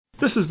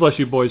This is Bless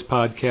You Boys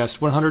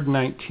Podcast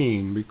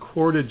 119,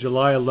 recorded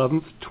July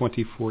 11th,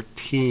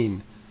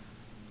 2014.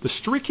 The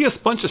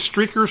streakiest bunch of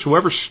streakers who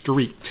ever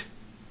streaked.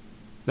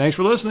 Thanks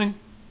for listening,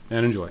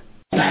 and enjoy.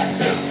 Swing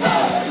and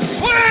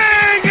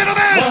a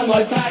miss! One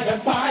more time to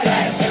party.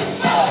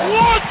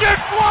 Watch it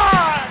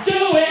fly!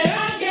 Do it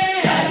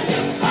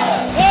again.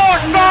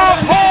 Walk off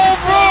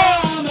home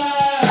run!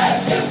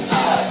 Let's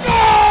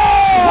go.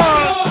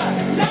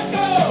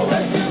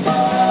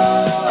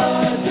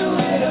 Do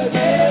it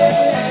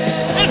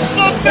again. It's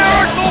the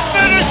miracle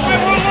finish we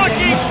were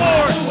looking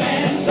for!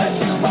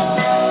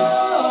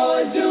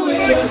 Do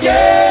it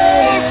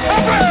again.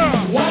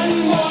 Cabrera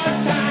One more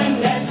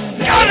time. Let's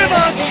got him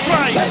on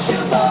strike!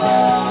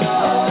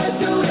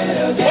 do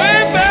it again.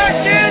 Way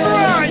back in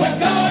right! We're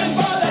going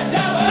for the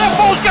double. That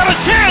ball's got a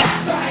chance!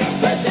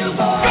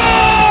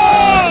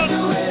 Gone!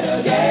 Do it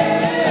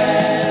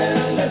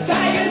again. The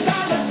Tigers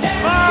on the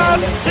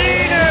stand.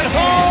 Beaton and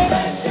home!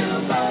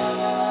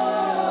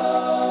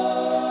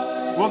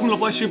 Welcome to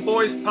Bless You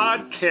Boys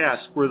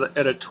Podcast. We're the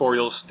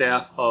editorial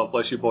staff of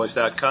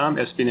BlessYouBoys.com,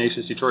 SB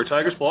Nation's Detroit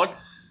Tigers blog.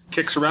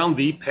 Kicks around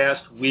the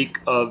past week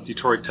of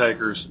Detroit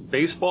Tigers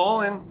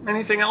baseball and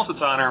anything else that's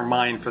on our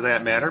mind for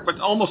that matter, but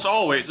almost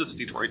always it's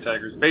Detroit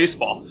Tigers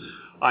baseball.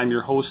 I'm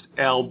your host,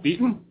 Al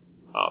Beaton.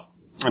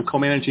 I'm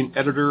co-managing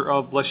editor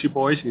of Bless You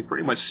Boys. You can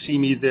pretty much see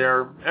me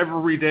there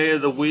every day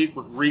of the week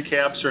with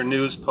recaps or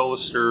news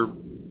posts or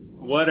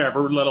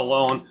whatever, let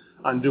alone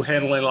on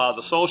handling a lot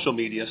of the social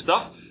media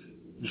stuff.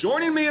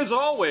 Joining me as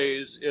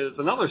always is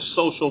another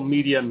social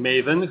media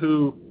maven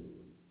who,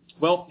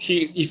 well,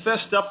 he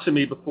fessed up to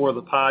me before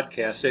the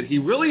podcast, said he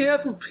really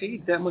hasn't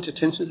paid that much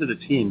attention to the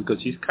team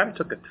because he's kind of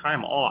took a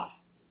time off.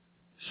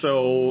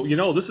 So, you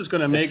know, this is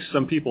going to make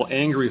some people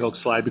angry,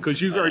 HookSlide, because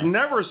you are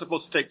never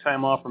supposed to take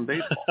time off from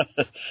baseball.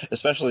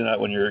 Especially not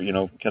when you're,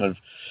 kind of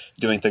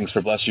doing things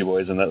for Bless You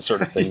Boys and that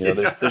sort of thing.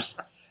 There's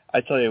I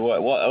tell you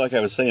what, like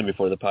I was saying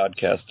before the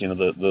podcast,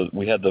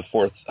 we had the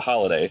fourth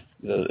holiday,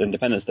 the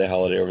Independence Day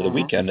holiday over the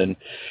weekend, and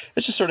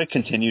it's just sort of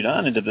continued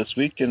on into this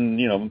week. And,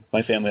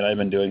 my family and I have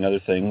been doing other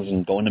things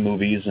and going to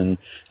movies, and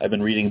I've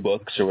been reading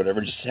books or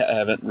whatever. Just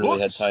haven't really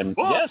had time.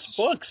 Books? Yes,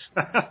 books.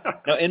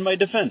 Now, in my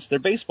defense, they're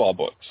baseball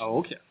books. Oh,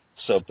 okay.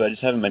 So, but I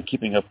just haven't been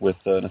keeping up with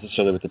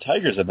necessarily what the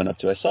Tigers have been up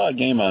to. I saw a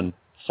game on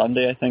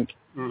Sunday, I think,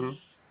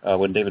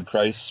 when David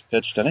Price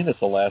pitched. I think that's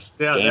the last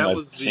game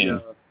I've seen.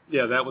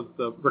 That was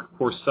the Rick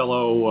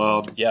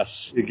Porcello. Yes.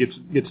 It gets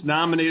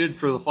nominated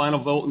for the final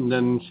vote and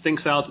then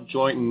stinks out the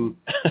joint and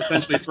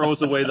essentially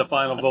throws away the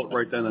final vote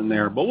right then and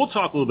there. But we'll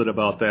talk a little bit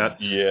about that.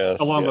 Yes.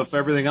 Along with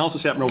everything else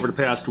that's happened over the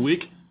past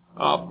week.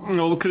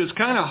 Because it's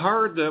kind of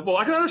hard to,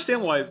 I can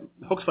understand why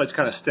HookSlide's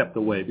kind of stepped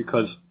away,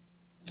 because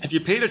if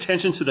you paid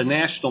attention to the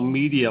national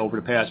media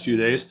over the past few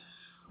days,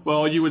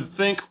 well, you would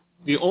think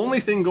the only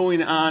thing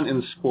going on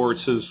in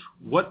sports is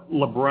what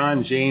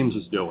LeBron James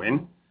is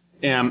doing.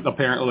 And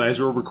apparently, as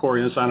we're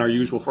recording this on our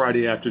usual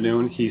Friday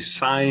afternoon, he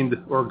signed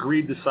or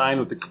agreed to sign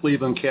with the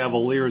Cleveland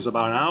Cavaliers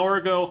about an hour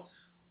ago.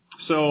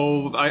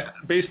 So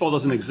baseball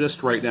doesn't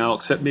exist right now,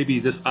 except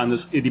maybe on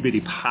this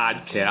itty-bitty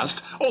podcast.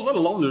 Let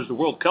alone there's the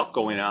World Cup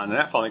going on, and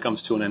that finally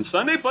comes to an end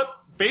Sunday. But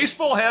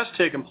baseball has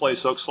taken place,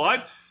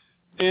 HookSlide,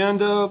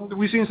 and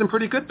we've seen some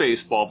pretty good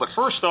baseball. But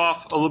first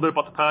off, a little bit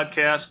about the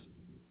podcast.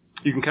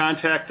 You can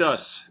contact us,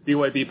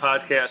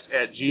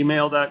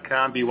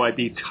 bybpodcast@gmail.com,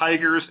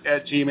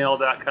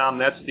 bybtigers@gmail.com.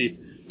 That's the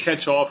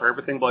catch-all for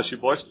everything Bless You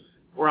Boys.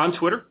 We're on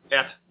Twitter,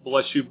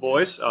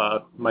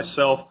 @BlessYouBoys.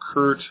 Myself,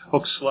 Kurt,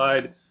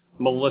 HookSlide,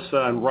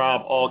 Melissa, and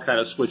Rob all kind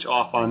of switch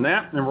off on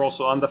that. And we're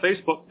also on the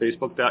Facebook,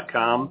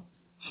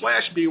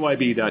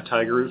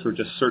 facebook.com/byb.tigers, or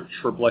just search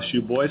for Bless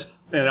You Boys.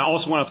 And I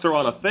also want to throw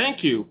out a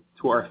thank you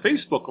to our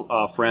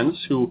Facebook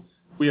friends who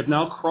we have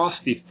now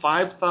crossed the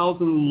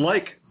 5,000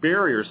 like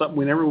barrier, something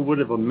we never would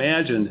have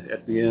imagined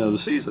at the end of the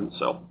season.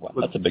 So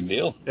that's a big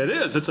deal. It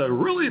is. It's a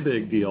really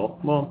big deal.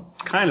 Well,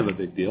 kind of a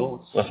big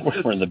deal.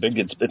 We're in the big.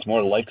 It's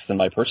more likes than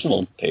my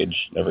personal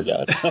page ever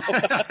got.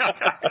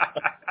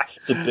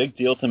 It's a big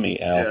deal to me,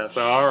 Al. Yes.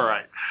 All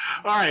right.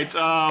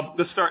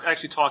 Let's start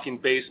actually talking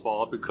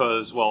baseball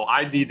because,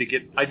 I need to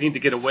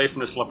get away from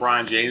this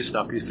LeBron James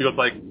stuff. It feels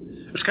like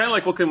it's kind of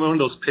like looking at one of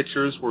those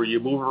pictures where you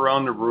move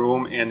around the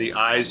room and the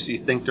eyes,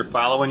 you think they're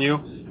following you.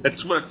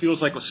 That's what it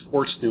feels like with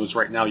sports news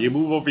right now. You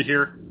move over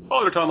here,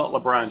 they're talking about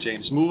LeBron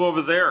James. Move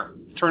over there,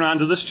 turn on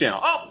to this channel.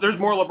 There's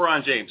more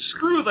LeBron James.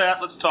 Screw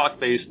that, let's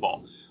talk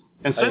baseball.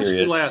 And since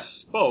we last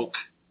spoke,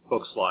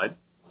 HookSlide,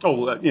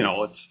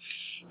 it's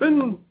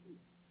been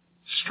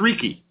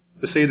streaky,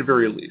 to say the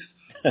very least.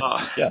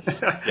 I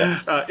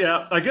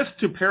guess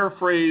to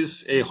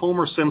paraphrase a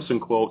Homer Simpson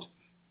quote,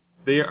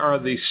 they are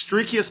the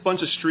streakiest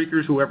bunch of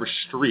streakers who ever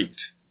streaked.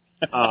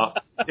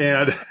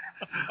 And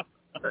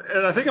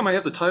I think I might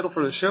have the title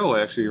for the show,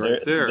 actually,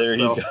 right there. There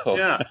you go.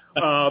 Yeah.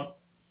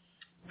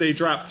 They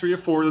dropped 3 or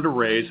 4 to the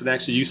Rays. And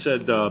actually, you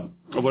said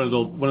one of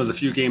the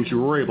few games you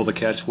were able to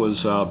catch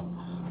was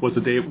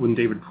the day when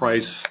David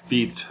Price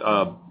beat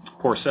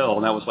Porcello,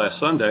 and that was last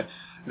Sunday.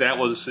 That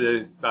was,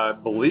 I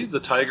believe,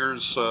 the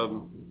Tigers'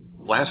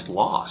 last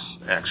loss,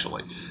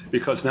 actually,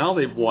 because now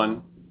they've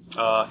won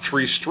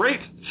 3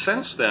 straight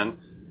since then,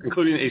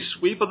 including a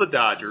sweep of the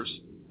Dodgers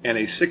and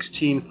a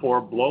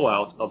 16-4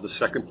 blowout of the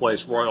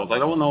second-place Royals. I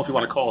don't know if you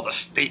want to call it a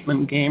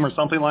statement game or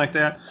something like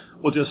that.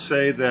 We'll just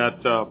say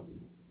that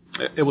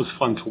it was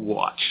fun to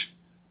watch.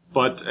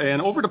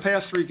 And over the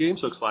past 3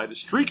 games, HookSlide, the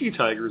streaky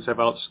Tigers have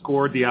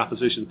outscored the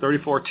opposition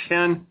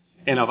 34-10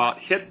 and have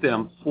out-hit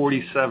them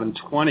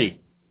 47-20.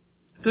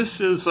 This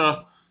is,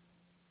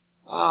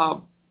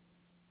 I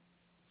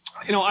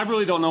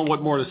really don't know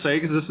what more to say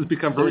because this has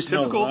become very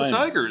typical of the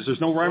Tigers. There's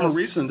no rhyme or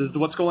reason as to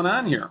what's going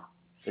on here.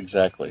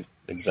 Exactly.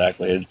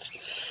 It's,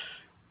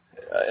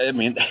 I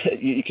mean,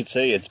 you could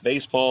say it's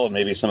baseball, and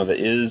maybe some of it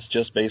is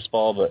just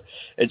baseball, but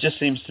it just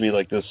seems to me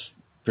like this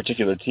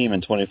particular team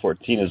in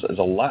 2014 is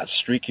a lot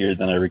streakier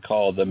than I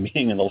recall them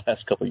being in the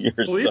last couple of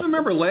years. Well, even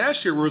remember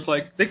last year where it was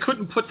like they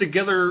couldn't put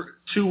together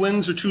 2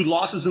 wins or 2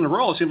 losses in a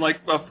row. It seemed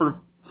like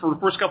for the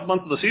first couple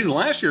months of the season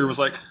last year, it was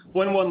like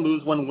win 1,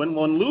 lose 1, win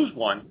 1, lose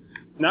 1.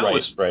 Now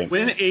it's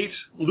win 8,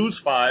 lose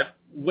 5,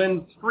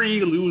 win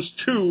 3, lose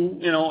 2.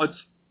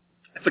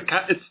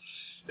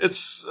 It's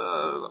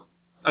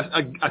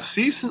a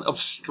season of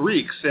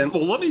streaks. And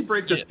well, let me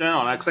break this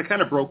down because I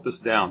kind of broke this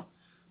down.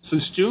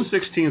 Since June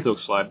 16th,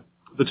 HookSlide,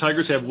 the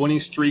Tigers have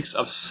winning streaks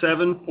of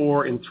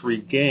 7-4 in 3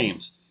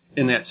 games.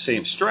 In that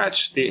same stretch,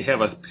 they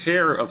have a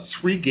pair of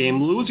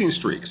 3-game losing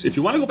streaks. If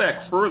you want to go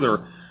back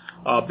further,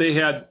 they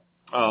had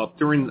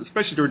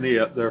especially during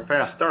their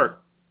fast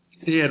start,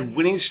 they had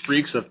winning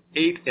streaks of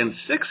 8 and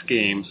 6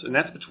 games, and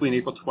that's between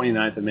April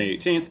 29th and May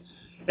 18th.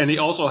 And they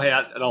also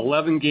had an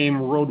 11-game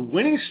road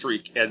winning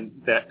streak in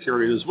that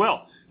period as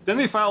well. Then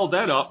they followed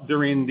that up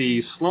during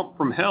the slump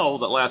from hell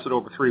that lasted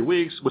over 3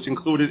 weeks, which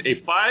included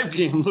a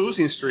 5-game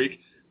losing streak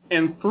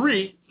and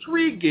 3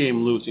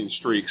 3-game losing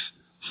streaks.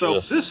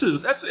 So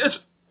it's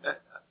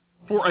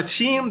for a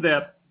team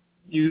that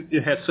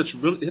it had such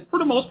really, for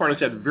the most part,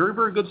 it's had very,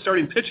 very good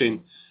starting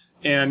pitching,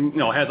 and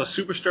has a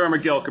superstar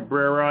Miguel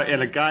Cabrera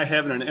and a guy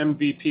having an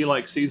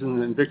MVP-like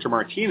season in Victor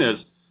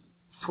Martinez.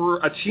 For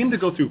a team to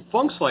go through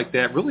funks like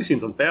that really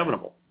seems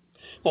unfathomable.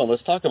 Well,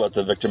 let's talk about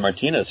the Victor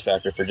Martinez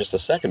factor for just a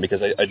second,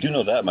 because I do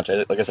know that much.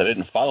 Like I said, I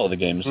didn't follow the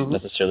games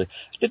necessarily.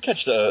 I did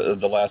catch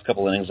the last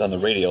couple innings on the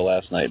radio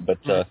last night, but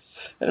I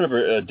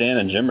remember Dan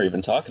and Jim were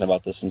even talking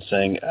about this and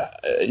saying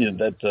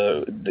that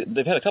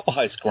they've had a couple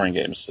high-scoring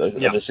games.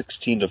 The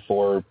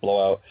 16-4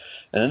 blowout,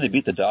 and then they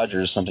beat the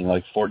Dodgers something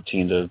like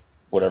 14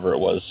 whatever it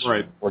was,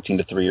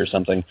 14-3 or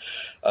something.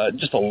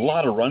 Just a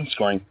lot of run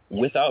scoring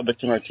without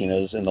Victor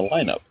Martinez in the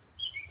lineup.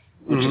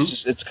 Which is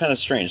just, it's kind of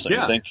strange. Like,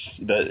 I think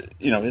that,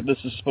 this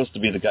is supposed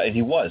to be the guy, and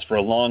he was for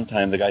a long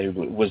time the guy who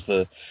was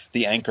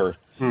the anchor,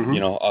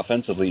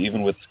 offensively,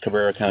 even with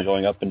Cabrera kind of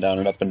going up and down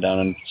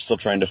and still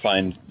trying to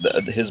find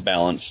his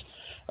balance,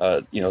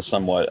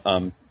 somewhat.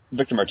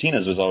 Victor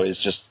Martinez was always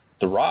just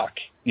the rock,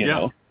 you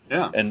know.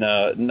 Yeah. And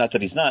not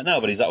that he's not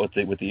now, but he's out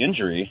with the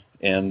injury,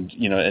 and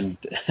and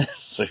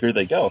so here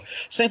they go.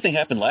 Same thing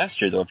happened last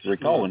year, though, if you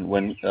recall,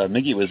 when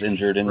Miggy was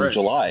injured in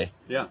July.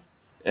 Yeah.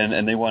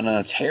 And they went on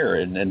a tear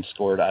and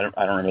scored, I don't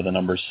remember the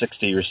number,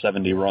 60 or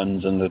 70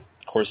 runs in the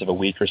course of a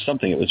week or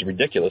something. It was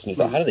ridiculous. And you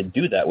thought, how do they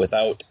do that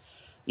without,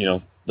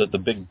 the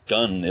big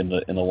gun in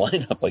the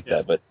lineup like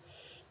that? But,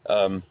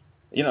 I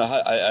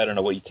don't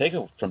know what you take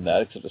from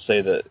that, except to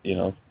say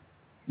that,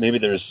 maybe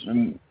there's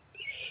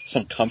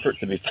some comfort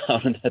to be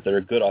found in that they're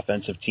a good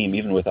offensive team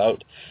even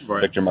without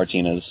Victor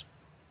Martinez.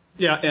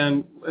 Yeah,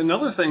 and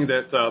another thing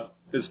that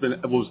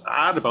was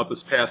odd about this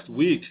past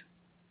week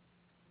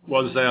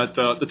was that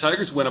the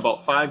Tigers went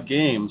about 5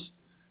 games,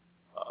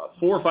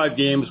 4 or 5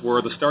 games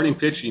where the starting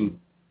pitching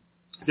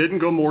didn't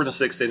go more than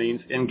 6 innings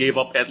and gave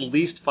up at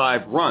least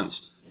 5 runs.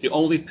 The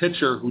only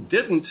pitcher who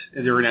didn't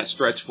during that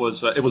stretch was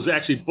it was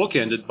actually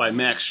bookended by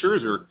Max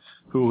Scherzer,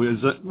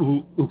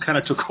 who kind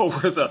of took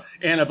over the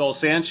Anibal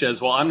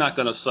Sanchez, well, I'm not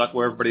going to suck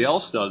where everybody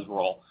else does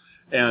role.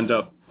 And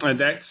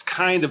that's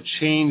kind of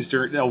changed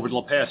over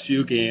the past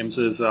few games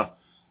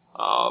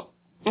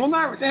well,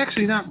 not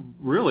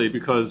really,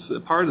 because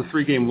part of the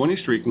 3-game winning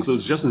streak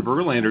includes Justin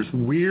Verlander's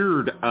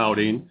weird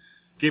outing,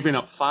 giving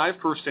up 5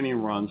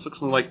 first-inning runs,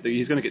 looking like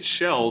he's going to get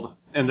shelled,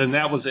 and then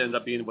that was ended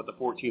up being with the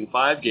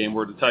 14-5 game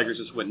where the Tigers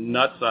just went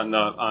nuts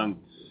on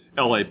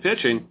L.A.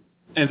 pitching,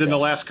 and then the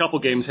last couple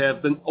games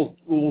have been,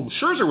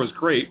 Scherzer was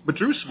great, but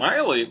Drew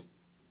Smyly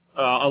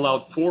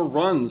allowed 4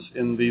 runs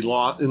in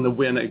the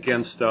win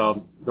against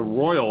the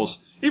Royals,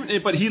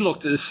 but he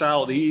looked as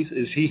solid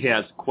as he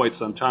has quite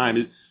some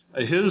time.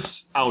 His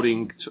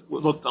outing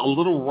looked a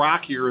little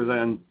rockier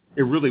than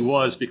it really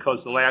was because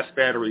the last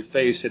batter he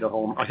faced hit a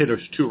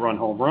 2-run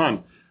home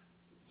run.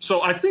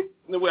 So I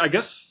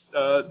guess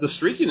the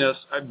streakiness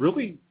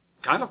really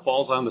kind of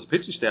falls on this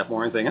pitching staff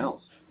more than anything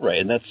else. Right,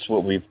 and that's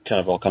what we've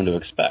kind of all come to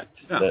expect.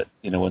 Yeah.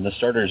 That, when the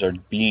starters are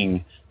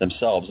being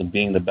themselves and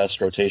being the best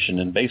rotation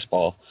in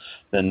baseball,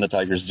 then the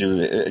Tigers do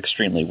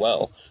extremely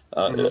well.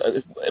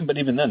 But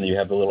even then, you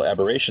have the little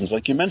aberrations.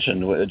 Like you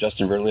mentioned,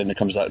 Justin Verlander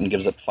comes out and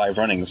gives up 5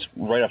 runnings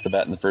right off the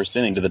bat in the first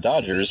inning to the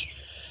Dodgers.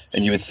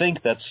 And you would think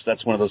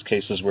that's one of those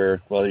cases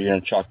where, well, you're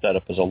going to chalk that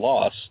up as a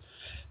loss.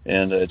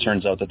 And it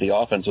turns out that the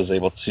offense was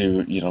able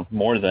to,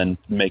 more than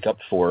make up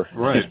for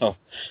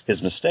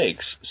his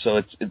mistakes. So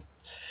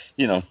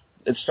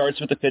it starts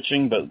with the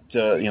pitching, but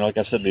like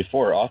I said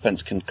before,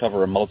 offense can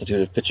cover a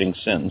multitude of pitching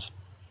sins.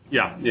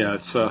 Yeah.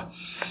 It's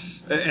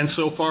and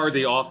so far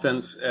the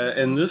offense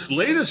in this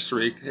latest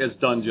streak has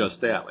done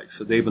just that. Like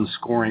so, they've been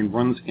scoring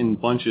runs in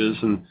bunches,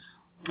 and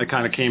it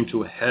kind of came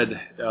to a head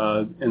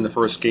in the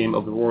first game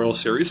of the Royal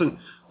Series.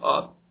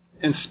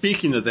 And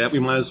speaking of that, we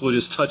might as well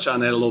just touch on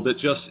that a little bit.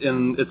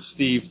 It's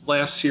the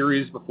last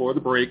series before the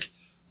break,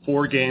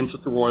 4 games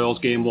with the Royals.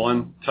 Game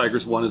 1,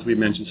 Tigers won, as we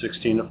mentioned,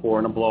 16-4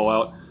 in a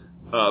blowout.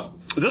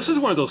 This is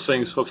one of those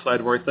things,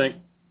 HookSlide, where I think,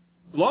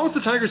 as long as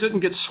the Tigers didn't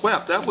get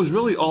swept, that was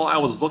really all I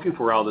was looking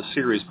for out of the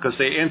series, because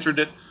they entered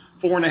it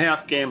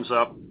 4.5 games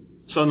up.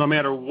 So no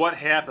matter what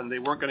happened, they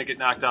weren't going to get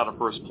knocked out of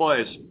first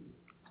place.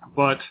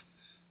 But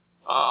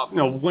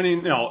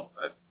winning,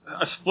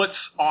 a split's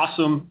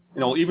awesome.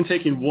 Even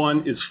taking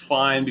 1 is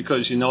fine,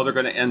 because they're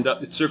going to end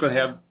up.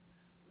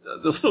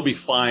 They'll still be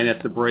fine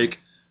at the break.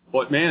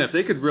 But man, if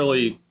they could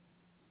really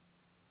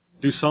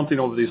do something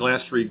over these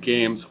last 3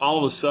 games,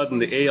 all of a sudden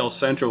the AL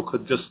Central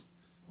could just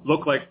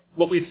look like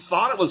what we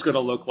thought it was going to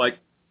look like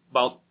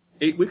about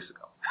 8 weeks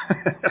ago.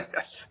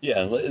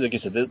 Yeah, like you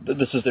said,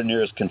 this is their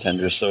nearest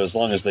contender. So as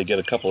long as they get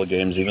a couple of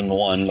games, even the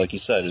 1, like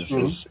you said,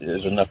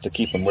 is enough to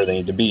keep them where they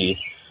need to be.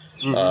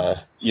 In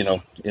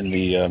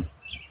the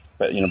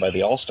by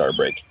the All-Star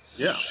break.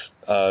 Yeah.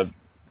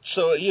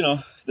 So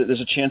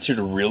there's a chance here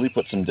to really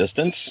put some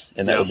distance,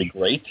 and that would be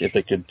great if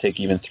they could take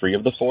even 3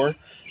 of the 4.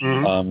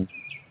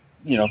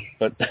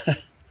 But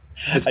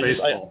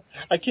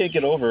I can't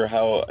get over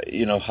how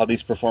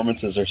these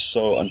performances are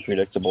so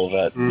unpredictable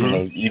that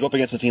you go up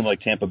against a team like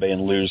Tampa Bay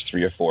and lose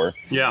 3 or 4.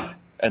 Yeah.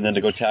 And then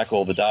to go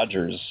tackle the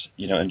Dodgers,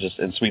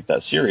 and sweep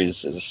that series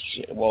is,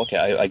 well, okay,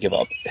 I give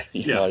up.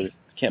 I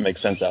can't make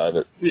sense out of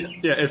it.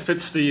 Yeah, if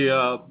it's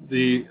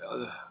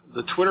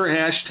the Twitter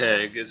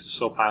hashtag is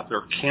so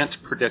popular, can't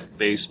predict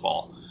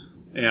baseball.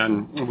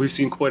 And we've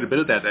seen quite a bit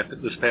of that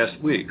this past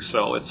week.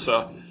 So it's,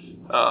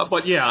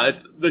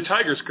 the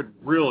Tigers could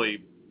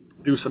really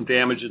do some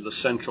damage in the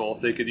Central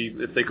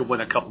if they could win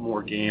a couple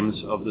more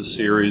games of the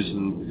series.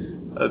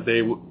 And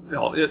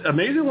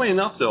amazingly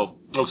enough, though,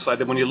 looks like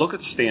that when you look at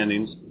the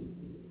standings,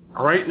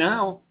 right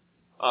now,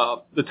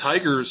 the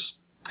Tigers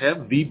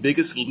have the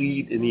biggest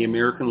lead in the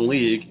American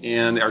League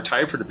and are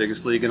tied for the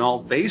biggest league in all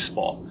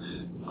baseball.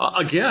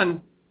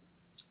 Again,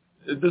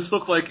 this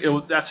looked like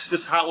that's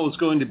just how it was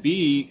going to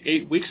be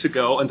 8 weeks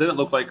ago, and then it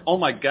looked like, oh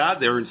my God,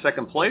 they're in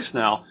second place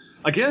now.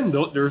 Again,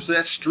 there's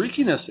that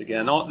streakiness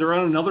again. They're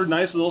on another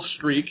nice little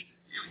streak.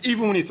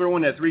 Even when you throw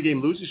in that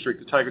 3-game losing streak,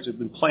 the Tigers have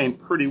been playing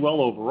pretty well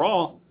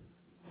overall,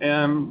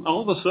 and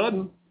all of a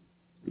sudden,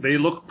 they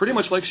look pretty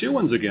much like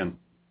shoo-ins again.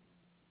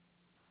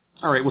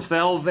 All right, with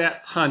all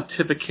that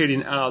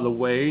pontificating out of the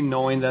way,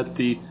 knowing that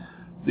the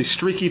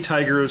streaky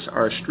Tigers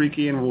are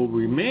streaky and will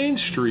remain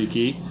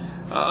streaky,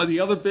 the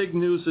other big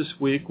news this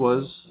week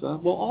was,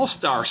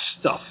 all-star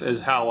stuff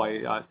is how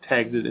I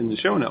tagged it in the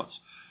show notes.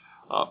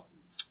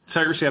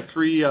 Tigers have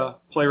 3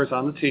 players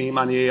on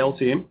the AL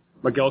team.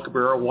 Miguel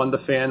Cabrera won the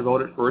fan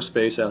vote at first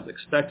base as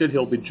expected.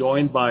 He'll be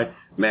joined by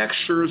Max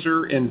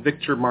Scherzer and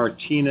Victor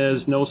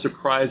Martinez. No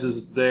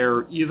surprises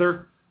there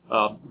either.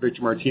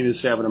 Victor Martinez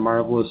having a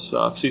marvelous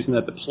season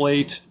at the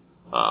plate,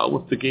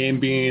 with the game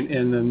being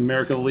in the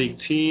American League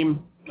team's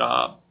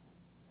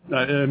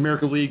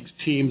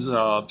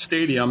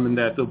stadium, and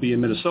that they'll be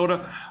in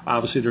Minnesota.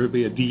 Obviously, there will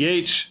be a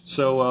DH,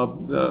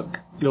 so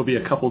there'll be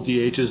a couple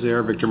DHs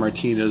there. Victor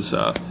Martinez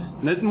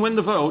didn't win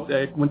the vote.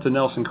 It went to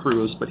Nelson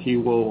Cruz, but he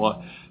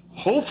will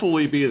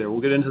hopefully be there. We'll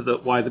get into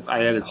why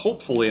I added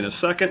hopefully in a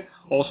second.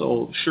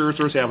 Also,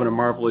 Scherzer's having a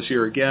marvelous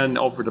year again.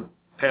 Over the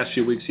past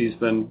few weeks, he's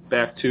been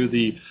back to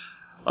the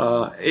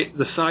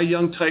Cy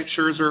Young type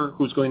Scherzer,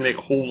 who's going to make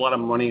a whole lot of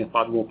money and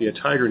probably won't be a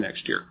Tiger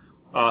next year.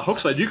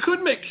 HookSlide, you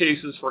could make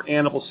cases for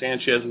Anibal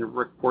Sanchez and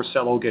Rick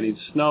Porcello getting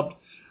snubbed,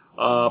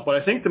 but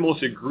I think the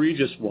most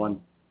egregious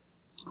one,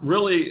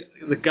 really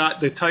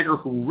the Tiger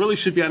who really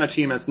should be on a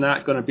team that's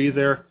not going to be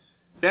there,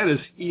 that is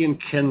Ian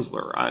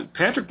Kinsler.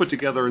 Patrick put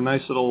together a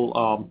nice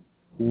little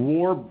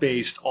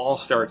WAR-based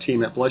all-star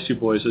team at Bless You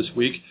Boys this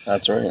week.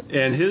 That's right.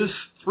 And his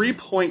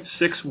 3.6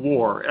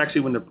 WAR,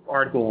 actually when the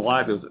article went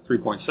live it was at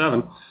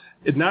 3.7,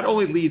 it not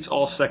only leads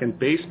all second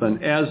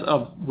basemen, as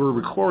of we're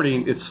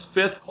recording, it's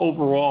 5th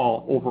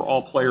overall over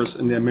all players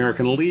in the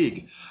American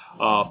League.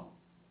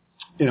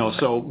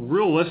 So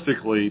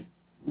realistically,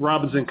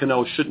 Robinson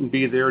Cano shouldn't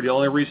be there. The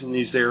only reason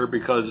he's there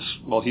because,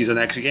 he's an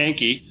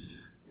ex-Yankee,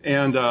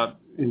 and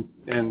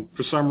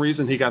for some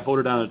reason he got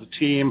voted on as a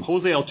team.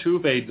 Jose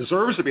Altuve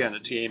deserves to be on the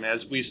team,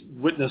 as we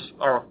witnessed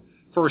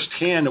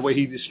firsthand the way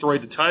he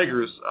destroyed the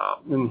Tigers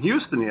in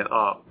Houston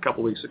a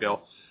couple weeks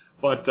ago.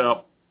 But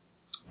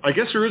I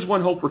guess there is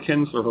one hope for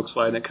Kinsler,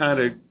 HookSlide,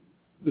 and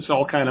this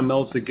all kind of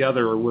melds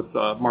together with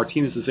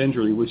Martinez's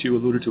injury, which you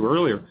alluded to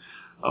earlier.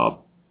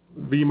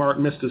 V-Mart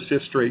missed his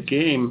 5th straight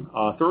game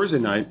Thursday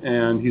night,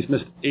 and he's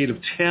missed 8 of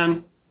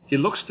 10. he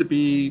looks to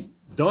be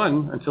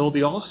done until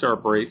the All-Star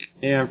break,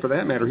 and for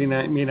that matter, he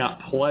may not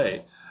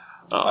play.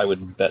 I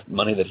would bet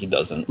money that he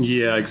doesn't.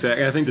 Yeah,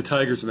 exactly. I think the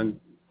Tigers have been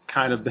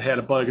kind of had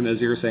a bug in his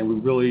ear saying, we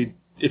really,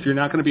 if you're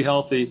not going to be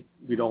healthy,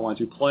 we don't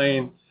want you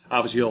playing.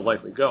 Obviously, he'll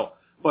likely go.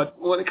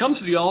 But when it comes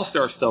to the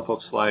All-Star stuff,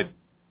 HookSlide,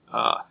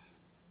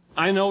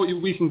 I know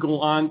we can go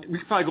on. We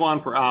can probably go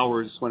on for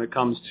hours when it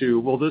comes to,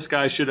 well, this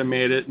guy should have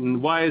made it,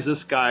 and why is this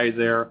guy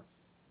there?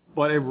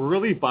 But it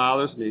really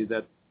bothers me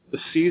that the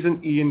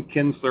season Ian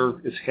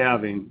Kinsler is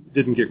having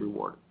didn't get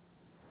rewarded.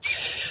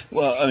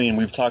 Well, I mean,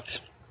 we've talked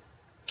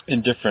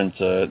in different,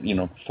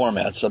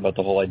 formats about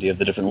the whole idea of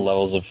the different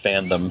levels of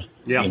fandom,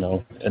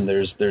 and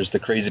there's the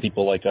crazy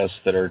people like us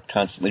that are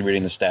constantly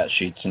reading the stat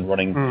sheets and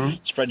running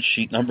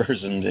spreadsheet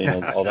numbers and,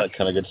 all that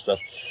kind of good stuff.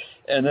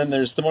 And then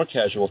there's the more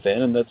casual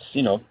fan, and that's,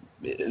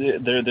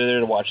 they're there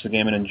to watch the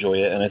game and enjoy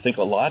it. And I think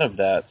a lot of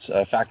that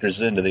factors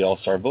into the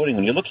All-Star voting.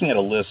 When you're looking at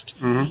a list,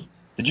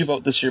 did you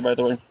vote this year, by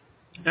the way?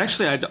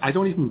 Actually, I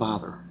don't even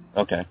bother.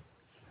 Okay.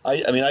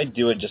 I mean, I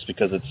do it just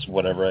because it's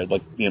whatever. I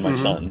like me and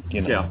my son,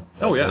 Yeah.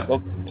 Oh, yeah.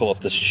 I'll pull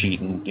up this sheet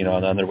and,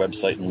 on their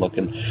website and look.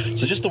 And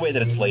so just the way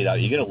that it's laid out,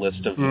 you get a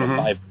list of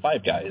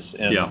five guys.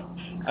 And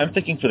I'm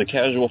thinking for the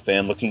casual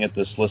fan looking at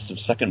this list of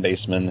second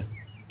basemen,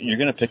 you're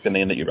going to pick the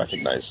name that you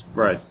recognize.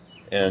 Right.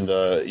 And,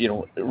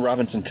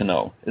 Robinson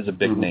Cano is a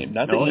big name.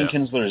 Not that Ian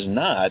Kinsler is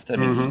not. I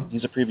mean,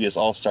 he's a previous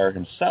All-Star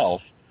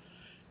himself.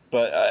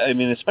 But, I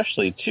mean,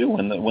 especially, too,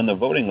 when the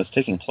voting was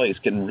taking place,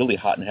 getting really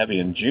hot and heavy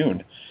in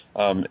June,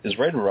 is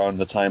right around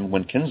the time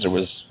when Kinsler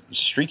was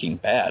streaking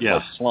bad,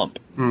 like slump.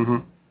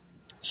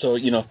 So,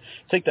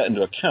 take that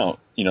into account.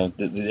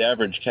 The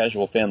average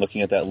casual fan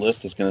looking at that list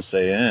is going to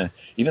say,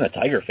 even a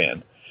Tiger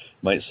fan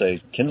might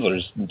say,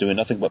 Kinsler's doing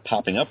nothing but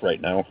popping up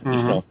right now.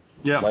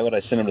 Why would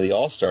I send him to the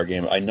All-Star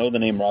game? I know the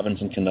name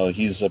Robinson Cano.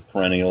 He's a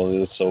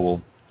perennial,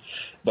 so...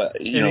 But,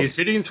 he's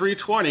hitting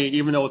 320,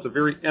 even though it's a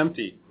very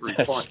empty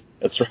 320.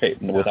 That's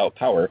right, without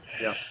power.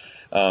 Yeah.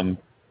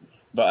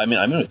 But, I mean,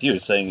 I'm in with you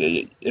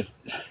saying if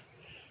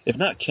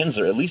not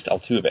Kinsler, at least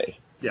Altuve.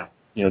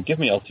 Yeah. Give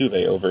me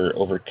Altuve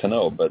over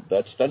Cano, but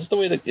that's the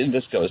way that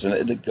this goes.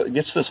 And it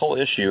gets to this whole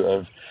issue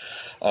of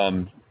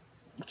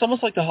it's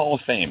almost like the Hall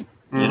of Fame.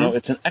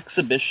 It's an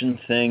exhibition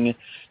thing.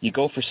 You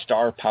go for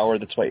star power.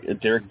 That's why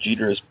Derek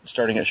Jeter is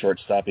starting at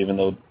shortstop, even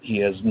though he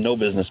has no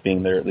business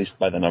being there, at least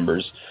by the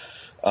numbers.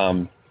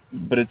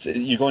 But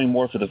you're going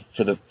more for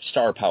the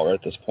star power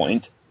at this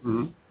point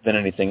than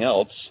anything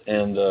else,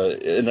 and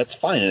that's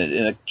fine,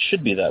 and it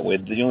should be that way.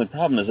 The only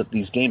problem is that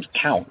these games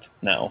count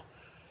now.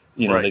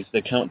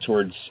 They count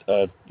towards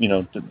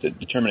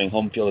determining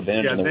home field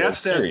advantage in the World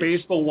Series. That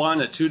baseball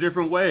won it two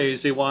different ways.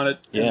 They want it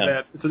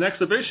that it's an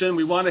exhibition.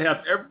 We want to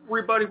have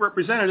everybody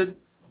represented,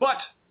 but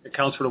it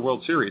counts for the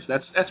World Series.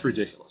 That's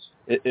ridiculous.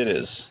 It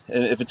is.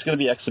 And if it's going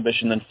to be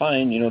exhibition, then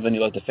fine. Then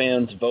you let the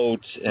fans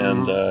vote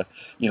and,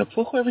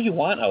 put whoever you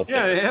want out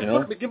there.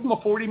 Yeah, give them a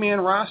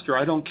 40-man roster.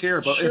 I don't care.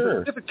 But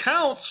if it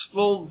counts,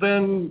 well,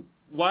 then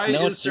why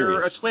is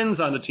there a Twins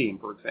on the team,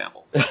 for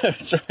example?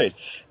 That's right.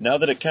 Now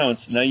that it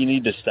counts, now you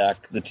need to stack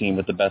the team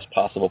with the best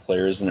possible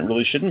players, and it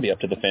really shouldn't be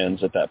up to the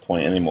fans at that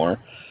point anymore.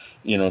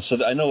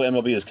 So I know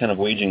MLB is kind of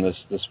waging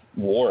this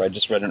war. I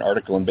just read an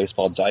article in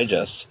Baseball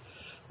Digest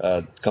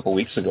a couple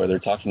weeks ago. They're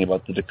talking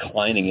about the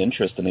declining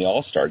interest in the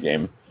All-Star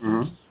game.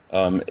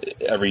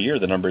 Every year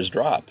the numbers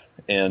drop.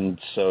 And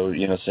so,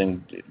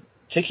 saying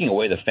taking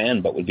away the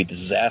fan vote would be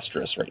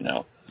disastrous right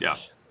now. Yeah.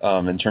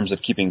 In terms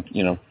of keeping,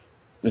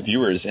 the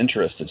viewers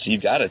interested. So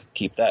you've got to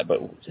keep that.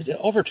 But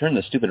overturn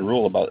the stupid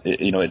rule about,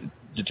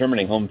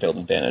 determining home field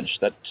advantage.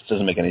 That just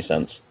doesn't make any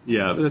sense.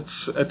 Yeah,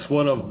 it's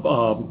one of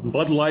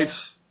Bud Light's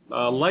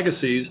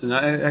legacies, and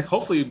I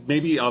hopefully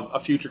maybe a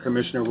future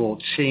commissioner will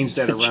change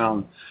that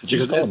around. Did you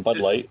just call him Bud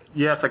Light?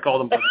 Yes, I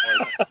called him Bud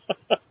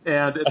Light.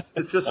 And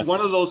it's just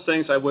one of those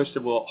things I wish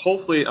that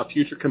hopefully a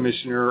future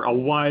commissioner, a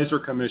wiser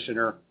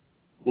commissioner,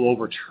 will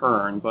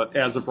overturn. But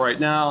as of right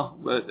now,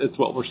 it's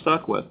what we're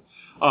stuck with.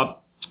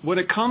 When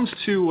it comes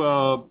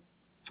to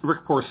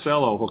Rick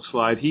Porcello,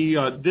 HookSlide, he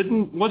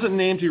wasn't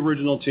named to the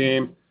original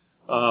team,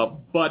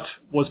 but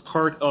was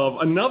part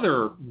of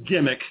another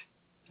gimmick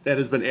that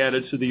has been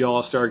added to the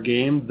All-Star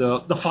game,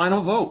 the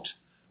final vote,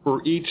 where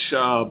each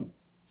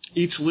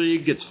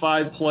league gets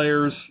 5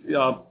 players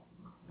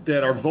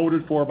that are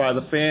voted for by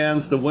the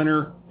fans. The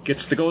winner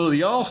gets to go to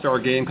the All-Star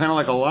game, kind of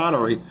like a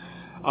lottery.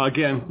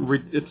 Again,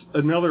 it's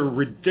another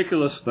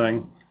ridiculous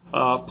thing.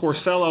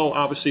 Porcello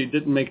obviously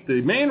didn't make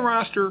the main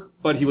roster,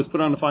 but he was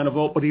put on the final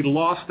vote, but he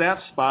lost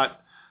that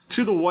spot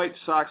to the White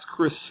Sox,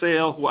 Chris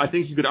Sale, who I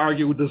think you could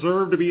argue would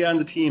deserve to be on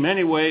the team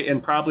anyway,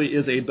 and probably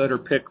is a better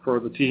pick for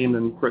the team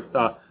than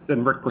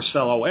Rick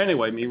Porcello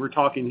anyway. I mean, we're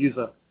talking he's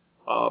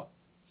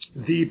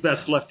the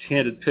best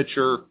left-handed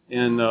pitcher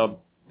in the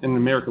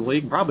American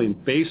League, probably in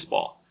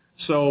baseball.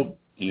 So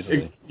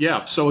easily,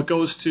 so it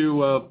goes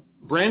to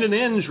Brandon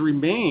Inge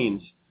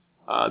remains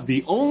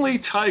the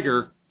only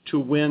Tiger to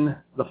win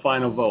the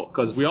final vote,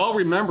 because we all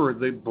remember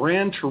the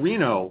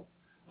BranTorino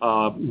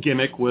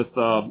gimmick with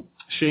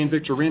Shane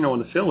Victorino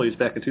and the Phillies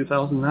back in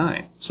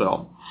 2009.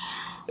 So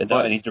And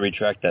I need to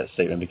retract that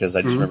statement because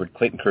I just remembered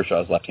Clayton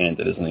Kershaw is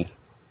left-handed, isn't he?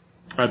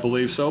 I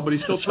believe so, but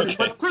he's still pretty.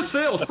 Okay. But Chris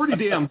Sale is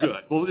pretty damn good.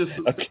 Well,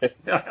 okay.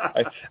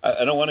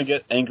 I don't want to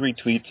get angry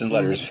tweets and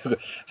letters.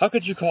 How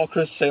could you call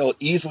Chris Sale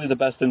easily the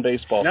best in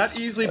baseball? Not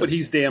easily, but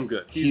he's damn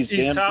good. He's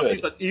damn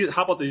good.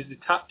 How about he's the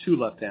top 2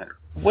 left-hander?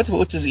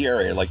 What's his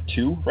ERA? Like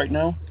 2 right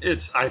now?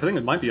 I think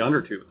it might be under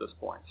 2 at this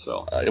point.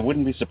 So I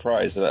wouldn't be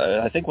surprised.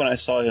 I think when I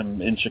saw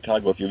him in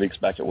Chicago a few weeks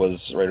back, it was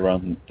right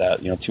around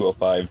that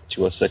 205,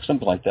 206,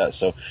 something like that.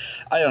 So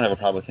I don't have a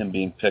problem with him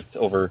being picked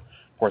over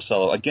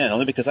Porcello, again,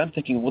 only because I'm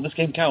thinking, well, this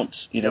game counts.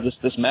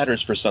 This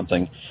matters for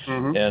something.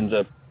 And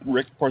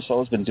Rick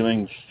Porcello's been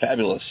doing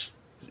fabulous,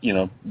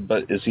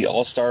 but is he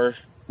all-star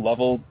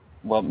level?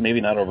 Well,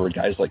 maybe not over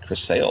guys like Chris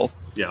Sale.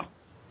 Yeah.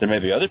 There may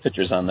be other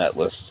pitchers on that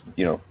list,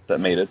 that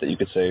made it that you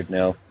could say,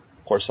 no,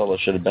 Porcello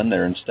should have been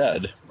there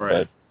instead.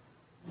 Right.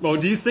 Well,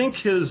 do you think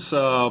his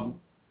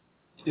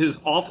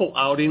awful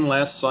outing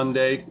last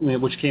Sunday,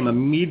 which came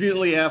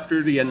immediately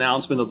after the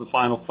announcement of the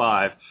Final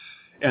 5,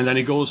 and then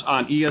he goes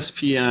on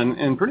ESPN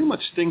and pretty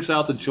much stinks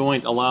out the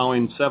joint,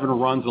 allowing 7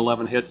 runs,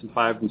 11 hits, and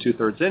 5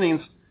 2/3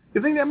 innings.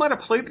 You think that might have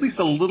played at least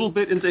a little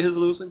bit into his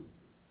losing?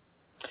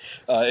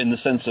 In the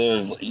sense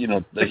of,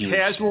 the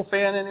casual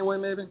fan anyway,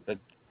 maybe?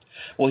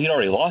 Well, he'd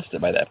already lost it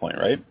by that point,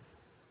 right?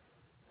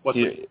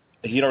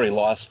 He'd already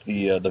lost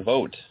the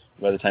vote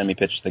by the time he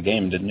pitched the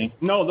game, didn't he?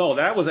 No,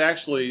 that was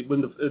actually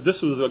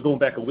this was going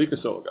back a week or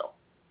so ago.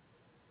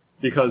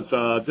 Because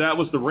that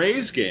was the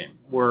Rays game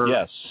where...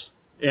 Yes.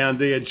 And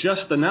they had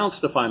just announced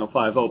the Final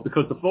 5 vote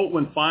because the vote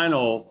went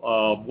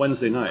final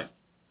Wednesday night.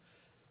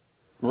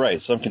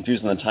 Right, so I'm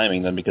confused on the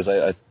timing then because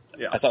I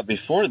thought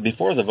before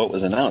the vote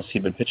was announced,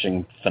 he'd been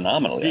pitching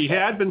phenomenally. He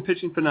had been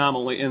pitching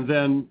phenomenally, and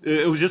then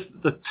it was just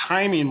the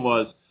timing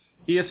was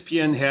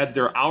ESPN had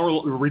their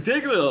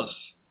ridiculous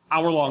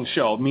hour-long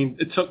show. I mean,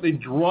 they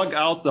drug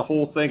out the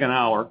whole thing an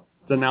hour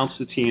to announce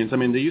the teams. I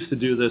mean, they used to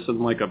do this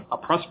in like a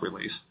press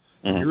release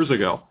years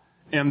ago.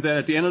 And then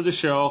at the end of the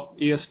show,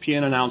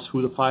 ESPN announced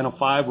who the Final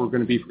 5 were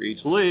going to be for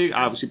each league.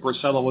 Obviously,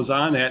 Porcello was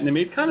on that, and they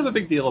made kind of a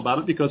big deal about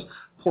it because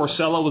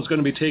Porcello was going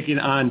to be taking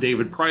on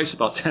David Price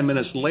about 10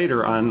 minutes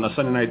later on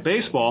Sunday Night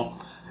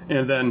Baseball,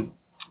 and then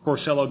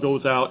Porcello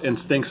goes out and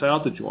stinks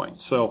out the joint.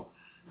 So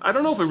I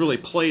don't know if it really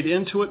played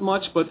into it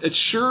much, but it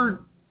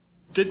sure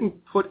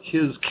didn't put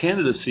his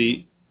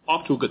candidacy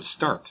off to a good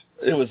start.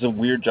 It was a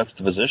weird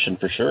juxtaposition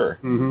for sure.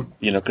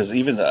 Because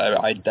even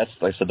that's,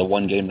 like I said, the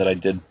one game that I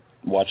did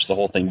watch the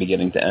whole thing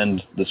beginning to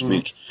end this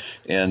week,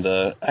 and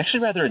I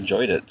actually rather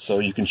enjoyed it. So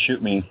you can shoot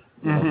me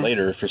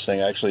later for saying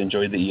I actually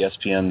enjoyed the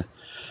ESPN,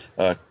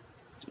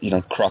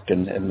 Kruk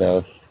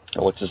and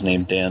what's his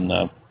name, Dan.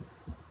 The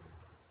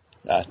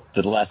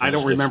last. I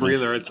don't remember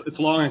either. It's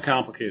long and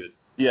complicated.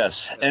 Yes.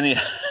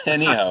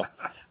 Anyhow,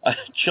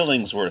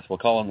 Chillingsworth, we'll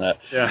call him that.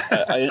 Yeah.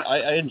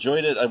 I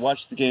enjoyed it. I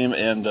watched the game,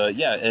 and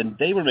and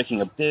they were making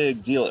a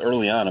big deal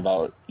early on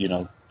about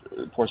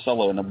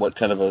Porcello and what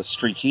kind of a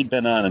streak he'd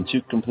been on and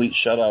 2 complete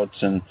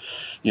shutouts and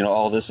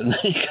all this, and then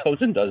he goes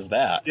and does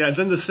that. Yeah, and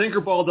then the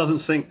sinker ball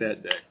doesn't sink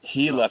that day.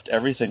 He left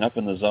everything up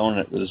in the zone.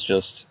 It was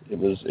just it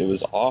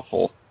was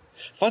awful.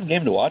 Fun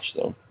game to watch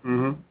though.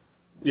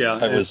 Yeah.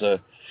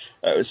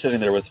 I was sitting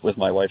there with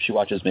my wife. She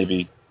watches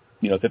maybe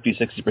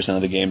 50-60%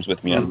 of the games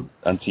with me on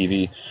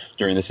TV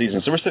during the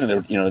season. So we're sitting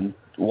there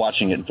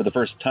watching it, and for the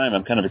first time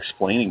I'm kind of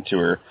explaining to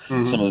her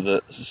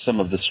some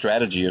of the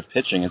strategy of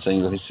pitching and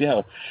saying, you see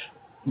how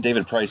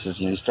David Price is,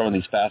 he's throwing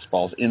these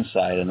fastballs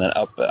inside and then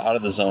up out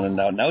of the zone, and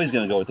now he's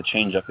going to go with the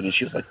changeup, and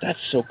she was like, that's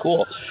so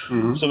cool.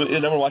 So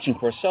then we're watching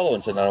Porcello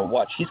and said, now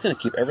watch, he's going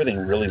to keep everything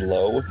really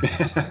low,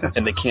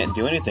 and they can't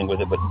do anything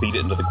with it but beat it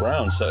into the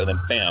ground. So then,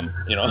 bam,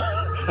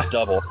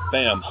 double,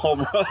 bam,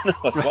 home run.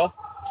 Like, well,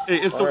 hey,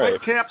 is the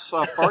Whitecaps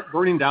park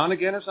burning down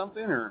again or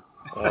something? Or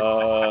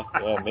yeah,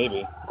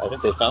 maybe. I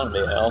think they found me,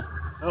 Al.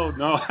 Oh,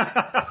 no.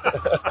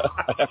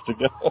 I have to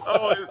go.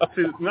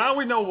 Now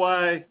we know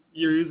why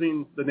you're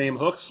using the name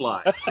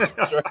HookSlide.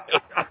 That's right.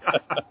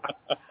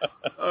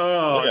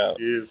 Oh,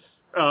 jeez.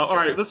 All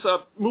right, let's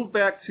move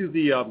back to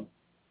the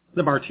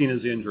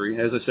Martinez injury.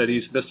 As I said,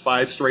 he's missed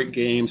 5 straight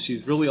games.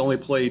 He's really only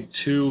played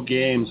 2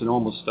 games in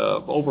almost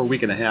over a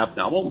week and a half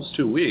now, almost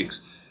 2 weeks.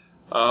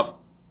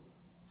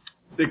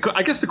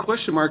 I guess the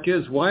question mark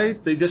is why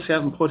they just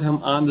haven't put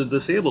him on the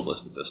disabled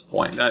list at this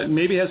point.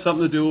 Maybe it has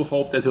something to do with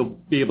hope that he'll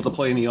be able to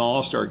play in the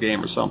All-Star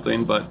game or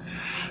something. But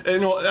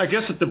I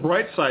guess that the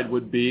bright side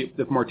would be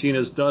if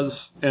Martinez does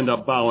end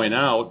up bowing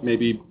out,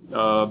 maybe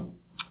Ian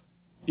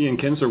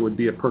Kinsler would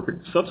be a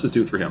perfect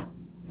substitute for him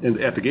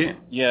at the game.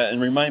 Yeah, and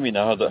remind me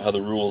now how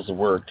the rules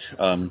work,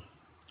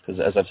 because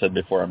as I've said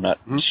before, I'm not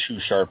too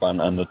sharp on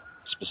the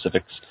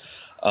specifics.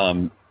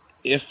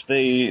 If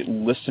they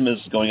list him as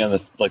going on the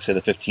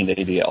 15-day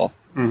ADL,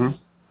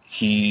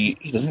 he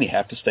doesn't he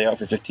have to stay out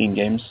for 15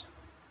 games?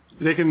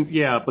 They can,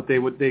 but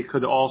they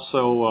could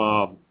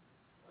also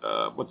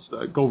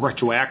go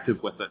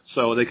retroactive with it,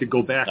 so they could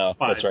go back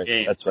 5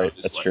 games. That's right.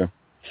 That's true.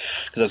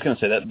 I was going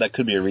to say that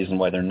could be a reason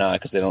why they're not,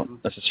 because they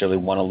don't necessarily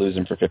want to lose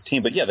him for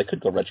 15. But, yeah, they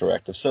could go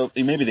retroactive. So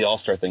maybe the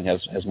All-Star thing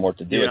has more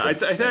to do with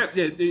it. I think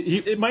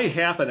it might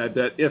happen, I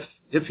bet.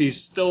 If he's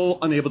still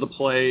unable to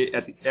play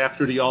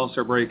after the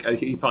All-Star break,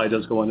 he probably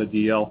does go on the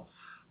DL.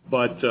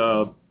 But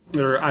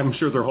I'm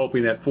sure they're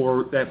hoping that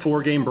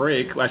 4-game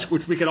break,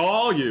 which we could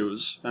all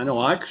use. I know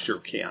I sure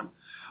can.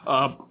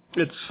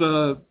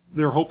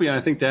 They're hoping,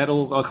 I think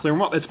that'll clear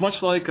them up. It's much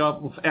like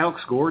with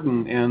Alex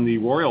Gordon and the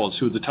Royals,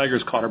 who the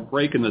Tigers caught a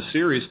break in the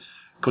series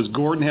because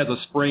Gordon has a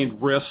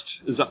sprained wrist,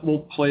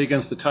 won't play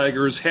against the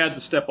Tigers, had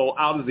to step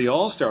out of the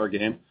All-Star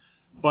game,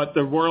 but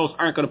the Royals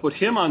aren't going to put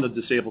him on the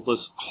disabled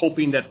list,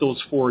 hoping that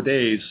those 4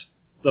 days,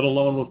 let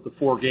alone with the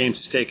 4 games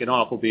he's taken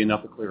off, will be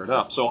enough to clear it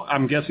up. So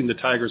I'm guessing the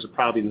Tigers are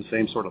probably in the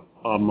same sort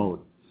of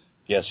mode.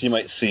 Yes, you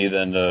might see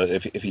then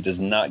if he does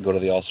not go to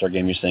the All-Star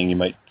game, you're saying you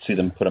might see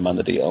them put him on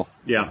the DL.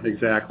 Yeah,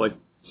 exactly.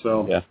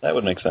 So yeah, that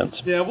would make sense.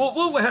 Yeah,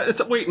 we'll it's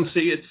a wait and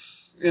see.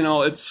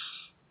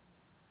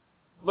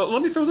 But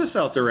let me throw this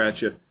out there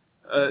at you.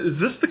 Is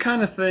this the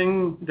kind of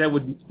thing that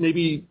would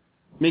maybe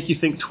make you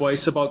think twice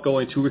about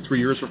going 2 or 3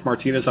 years with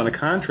Martinez on a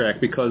contract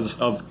because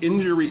of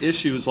injury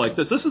issues like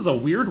this? This is a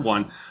weird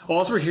one.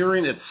 All we're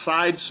hearing is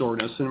side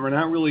soreness, and we're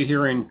not really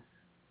hearing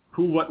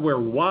who, what, where,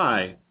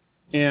 why.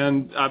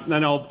 And I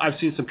know I've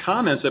seen some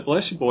comments at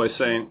Bless You Boys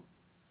saying,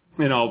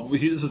 this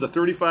is a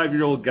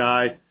 35-year-old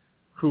guy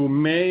who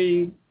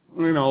may,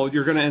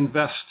 you're going to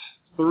invest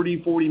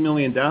 $30-40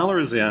 million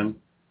in,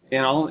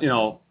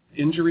 and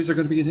injuries are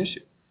going to be an issue.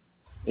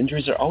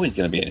 Injuries are always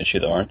going to be an issue,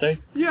 though, aren't they?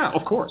 Yeah,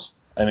 of course.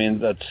 I mean,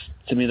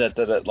 to me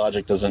that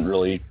logic doesn't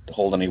really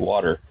hold any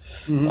water.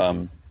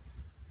 Mm-hmm.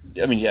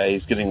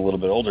 He's getting a little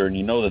bit older,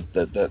 and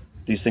that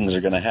these things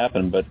are going to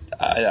happen. But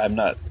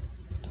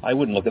I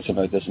wouldn't look at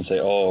something like this and say,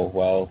 oh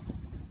well,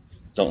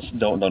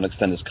 don't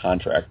extend his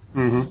contract.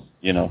 Mm-hmm.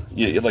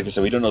 Like I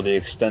said, we don't know the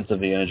extent of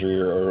the injury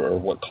or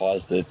what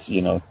caused it.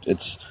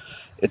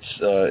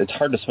 It's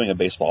hard to swing a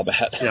baseball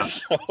bat. Yeah.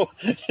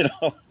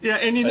 So, Yeah,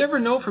 and you never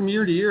know from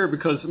year to year,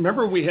 because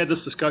remember we had this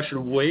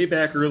discussion way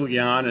back early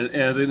on,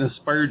 and it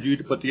inspired you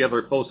to put together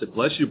a post at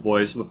Bless You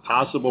Boys with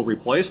possible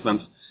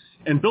replacements.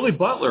 And Billy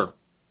Butler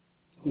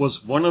was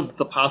one of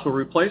the possible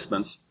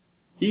replacements.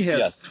 He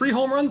has 3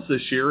 home runs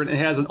this year, and it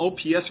has an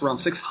OPS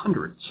around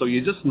 600. So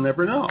you just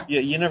never know. Yeah,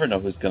 you never know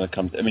who's going to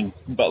come.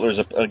 Butler's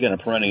a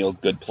perennial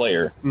good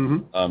player,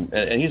 mm-hmm.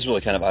 And he's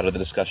really kind of out of the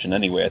discussion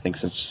anyway. I think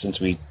since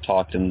we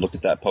talked and looked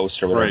at that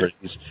post or whatever,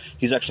 right.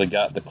 He's actually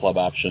got the club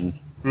option,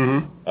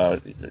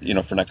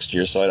 mm-hmm. For next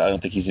year. So I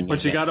don't think he's even.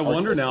 But you got to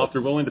wonder now if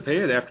they're willing to pay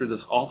it after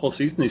this awful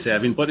season he's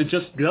having. But it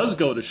just does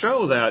go to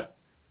show that,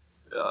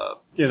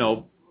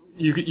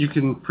 you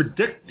can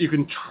predict, you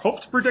can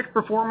hope to predict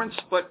performance,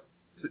 but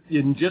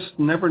you just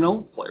never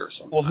know players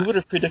sometimes. Well, who would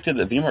have predicted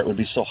that V-Mart would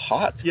be so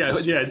hot? Yeah,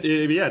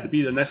 to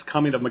be the next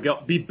coming of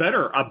Miguel, a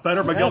better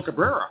Miguel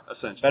Cabrera,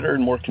 essentially. Better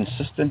and more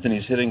consistent, and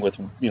he's hitting with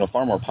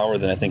far more power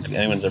than I think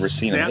anyone's ever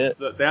seen him hit.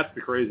 That's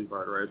the crazy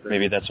part right there.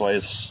 Maybe that's why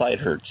his side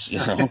hurts. He's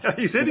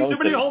hitting too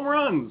many home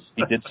runs.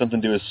 He did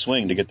something to his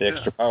swing to get the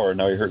extra power, and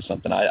now he hurt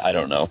something. I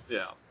don't know.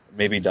 Yeah.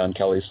 Maybe Don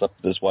Kelly slept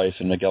with his wife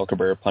and Miguel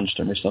Cabrera punched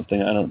him or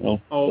something. I don't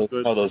know. Oh,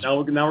 good. Now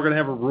we're going to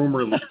have a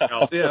rumor leak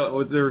out.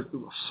 Yeah, there are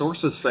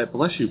sources that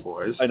Bless You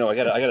Boys. I know. I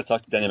got to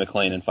talk to Denny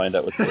McClain and find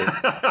out what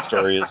the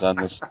story is on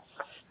this.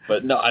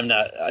 But no, I'm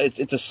not.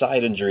 It's a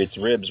side injury. It's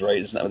ribs, right?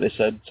 Isn't that what they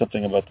said?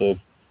 Something about the.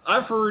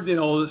 I've heard,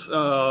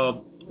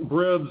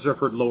 ribs. I've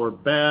heard lower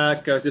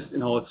back. It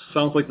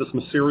sounds like this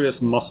mysterious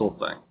muscle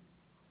thing.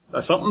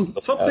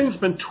 Something's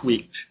been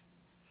tweaked.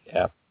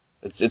 Yeah,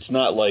 it's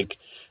not like.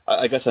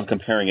 I guess I'm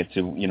comparing it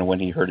to when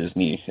he hurt his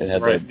knee. It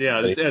had right.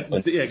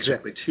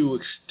 Exactly.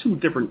 Two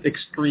different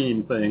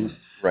extreme things.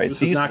 Right.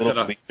 These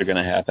little tweaks are going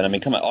to happen.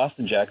 Come on.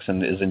 Austin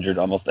Jackson is injured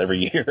almost every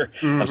year.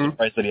 Mm-hmm. I'm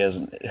surprised that he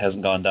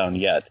hasn't gone down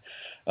yet.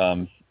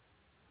 So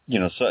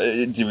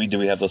do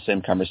we have those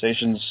same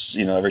conversations?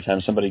 Every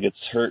time somebody gets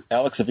hurt,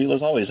 Alex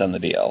Avila's always on the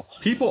DL.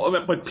 People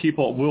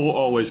will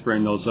always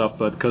bring those up,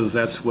 because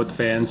that's what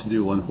fans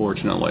do,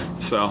 unfortunately.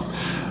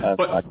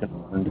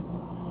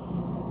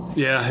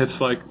 Yeah, it's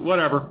like,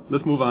 whatever,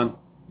 let's move on.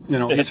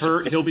 He's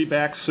hurt, he'll be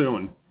back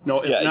soon.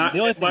 No, if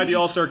not by the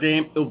All-Star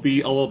game, it'll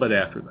be a little bit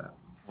after that.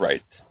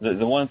 Right.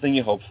 The one thing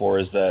you hope for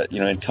is that,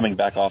 in coming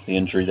back off the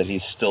injury, that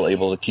he's still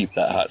able to keep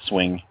that hot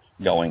swing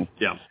going.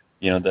 Yeah.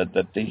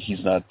 That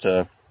he's not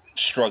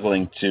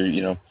struggling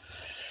to,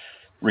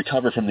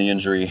 recover from the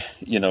injury,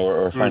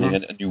 or finding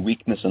a new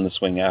weakness in the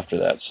swing after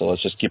that. So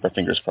let's just keep our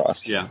fingers crossed.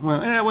 Yeah.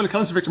 Well, when it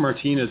comes to Victor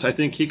Martinez, I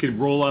think he could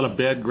roll out of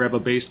bed, grab a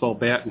baseball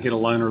bat, and hit a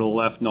liner to the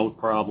left, no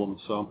problem.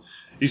 So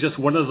he's just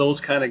one of those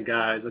kind of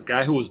guys, a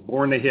guy who was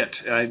born to hit,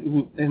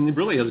 and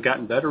really has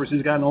gotten better as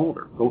he's gotten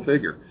older. Go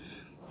figure.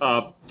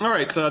 All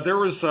right. There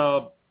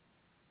was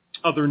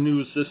other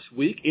news this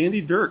week.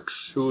 Andy Dirks,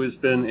 who has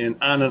been an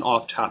on and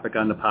off topic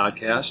on the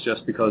podcast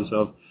just because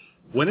of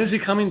when is he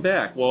coming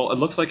back? Well, it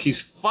looks like he's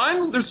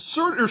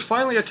there's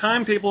finally a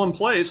timetable in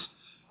place.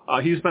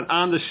 He's been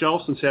on the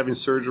shelf since having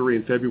surgery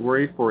in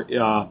February for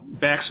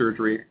back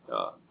surgery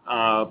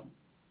of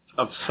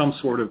some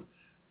sort of,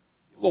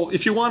 Well,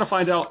 if you want to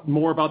find out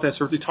more about that,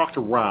 certainly talk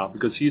to Rob,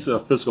 because he's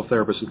a physical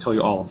therapist and tell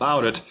you all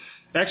about it.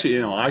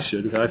 Actually, I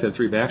should, because I've had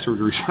 3 back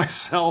surgeries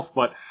myself.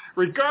 But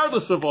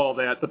regardless of all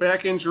that, the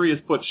back injury has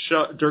put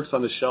Dirks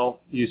on the shelf.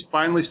 He's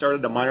finally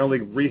started a minor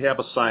league rehab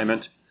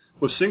assignment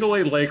with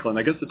single-A Lakeland.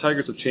 I guess the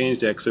Tigers have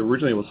changed that, because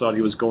originally it was thought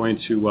he was going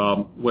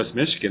to West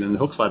Michigan, and the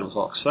HookSlide was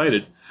all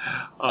excited.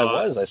 I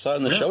saw it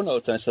in the show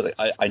notes, and I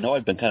said, I know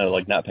I've been kind of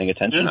like not paying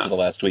attention for the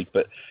last week,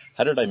 but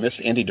how did I miss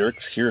Andy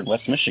Dirks here in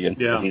West Michigan?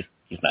 Yeah.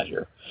 He's not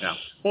here. Yeah.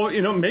 Well,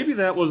 maybe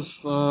that was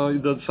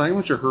the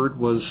assignment you heard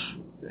was,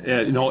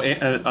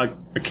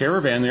 a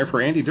caravan there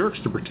for Andy Dirks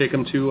to take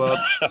him to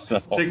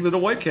take him to the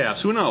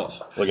Whitecaps. Who knows?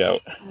 Look out.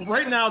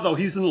 Right now, though,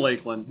 he's in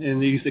Lakeland,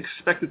 and he's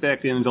expected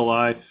back in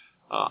July.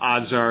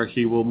 Odds are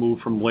he will move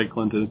from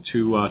Lakeland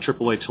to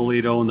AAA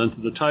Toledo and then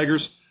to the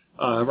Tigers.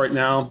 Right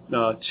now,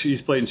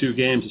 he's played in 2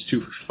 games. It's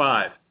 2 for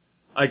 5.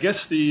 I guess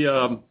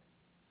the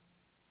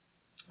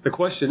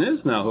question is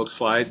now,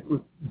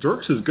 HookSlide,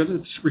 Dirks is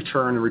going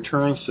to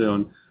return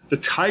soon. The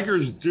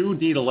Tigers do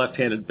need a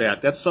left-handed bat.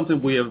 That's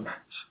something we have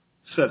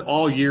said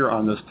all year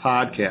on this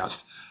podcast.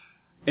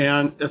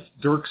 And if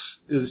Dirks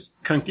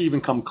can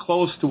even come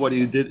close to what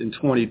he did in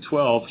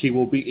 2012, he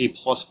will be a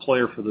plus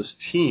player for this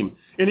team.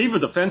 And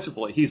even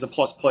defensively, he's a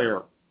plus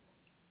player,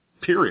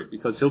 period,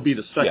 because he'll be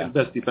the second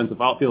best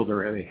defensive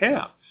outfielder they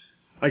have.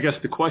 I guess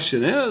the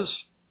question is,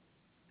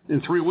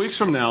 in 3 weeks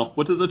from now,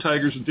 what do the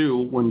Tigers do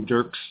when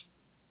Dirks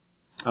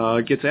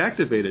gets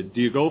activated?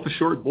 Do you go with a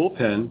short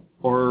bullpen,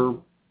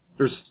 or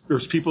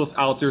there's people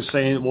out there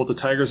saying, well, the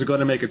Tigers are going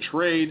to make a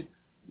trade.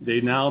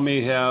 They now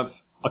may have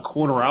a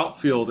corner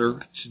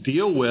outfielder to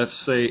deal with,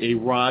 say, a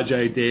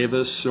Rajai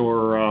Davis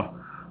or,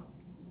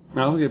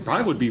 it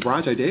probably would be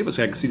Rajai Davis.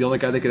 I could see the only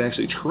guy they could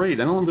actually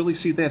trade. I don't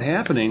really see that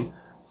happening,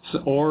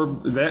 or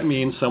that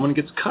means someone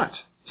gets cut.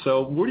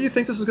 So where do you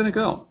think this is going to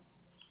go?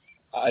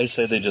 I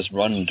say they just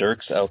run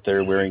Dirks out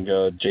there wearing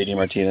a J.D.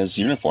 Martinez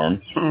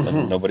uniform,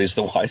 and nobody's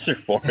the wiser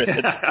for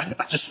it.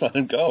 Just let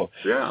him go.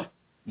 Yeah.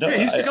 No,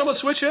 he's become a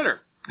switch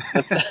hitter.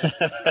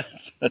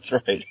 That's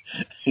right.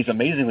 He's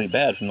amazingly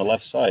bad from the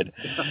left side.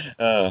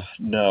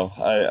 No,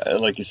 I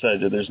like you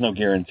said, there's no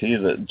guarantee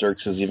that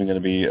Dirks is even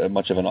going to be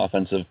much of an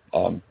offensive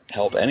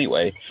help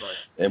anyway.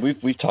 Right. And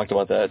we've talked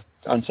about that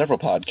on several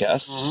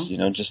podcasts.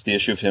 Mm-hmm. Just the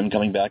issue of him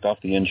coming back off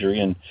the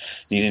injury and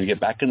needing to get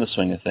back in the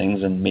swing of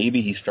things, and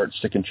maybe he starts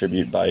to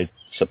contribute by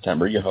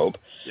September. You hope.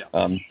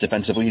 Yeah.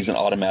 Defensively, he's an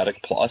automatic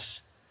plus,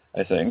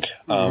 I think.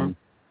 Mm-hmm.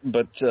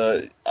 But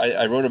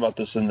I wrote about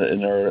this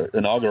in our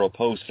inaugural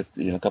post,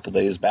 a couple of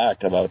days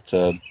back about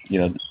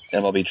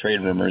MLB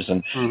trade rumors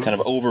and kind of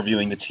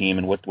overviewing the team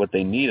and what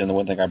they need. And the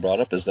one thing I brought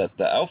up is that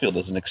the outfield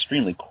is an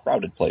extremely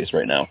crowded place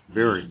right now.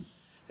 Very.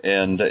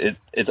 And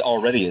it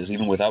already is,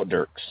 even without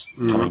Dirks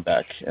coming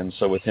back. And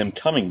so with him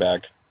coming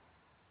back,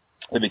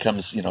 it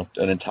becomes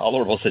an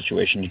intolerable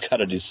situation. You got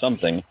to do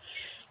something.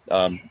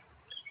 I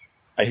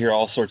hear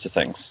all sorts of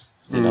things.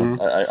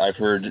 I've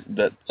heard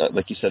that,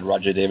 like you said,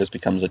 Rajai Davis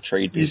becomes a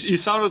trade piece. You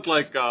sounded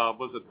like,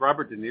 was it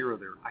Robert De Niro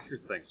there? I hear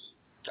things.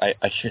 I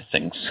hear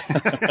things.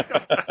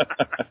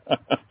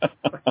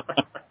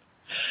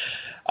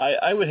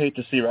 I would hate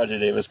to see Rajai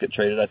Davis get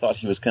traded. I thought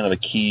he was kind of a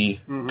key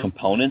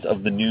component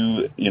of the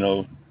new,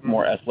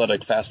 more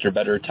athletic, faster,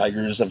 better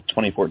Tigers of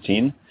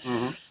 2014.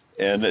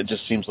 And it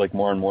just seems like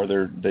more and more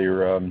they're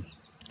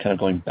kind of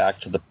going back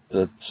to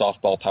the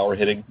softball power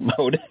hitting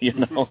mode,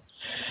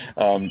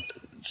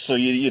 So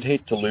you'd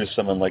hate to lose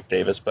someone like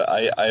Davis, but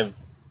I've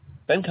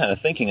been kind of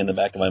thinking in the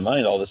back of my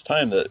mind all this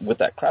time that with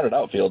that crowded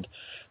outfield,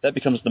 that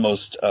becomes the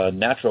most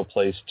natural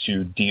place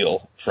to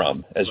deal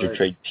from as you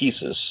trade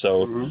pieces.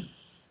 So,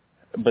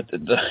 but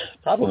the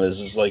problem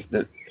is like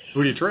that.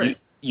 Who do you trade?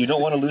 You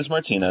don't want to lose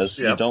Martinez.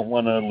 Yep. You don't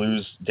want to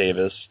lose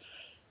Davis.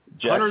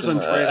 Hunter's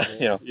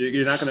untradeable.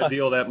 You're not going to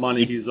deal that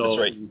money he's owed,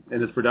 right.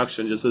 And his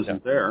production just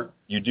isn't there.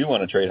 You do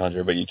want to trade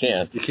Hunter, but you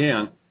can't. You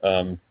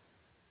can.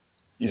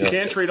 You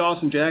can't trade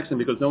Austin Jackson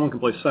because no one can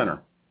play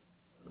center.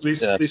 At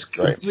least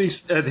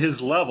at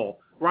his level.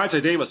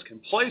 Rajai Davis can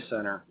play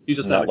center. He's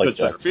just not a good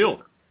center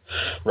fielder.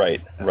 Right.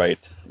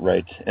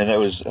 And it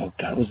was,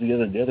 it was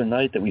the other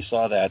night that we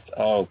saw that.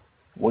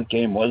 What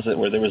game was it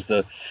where there was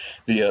the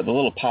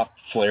little pop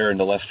flare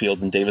into left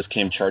field and Davis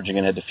came charging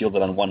and had to field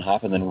it on one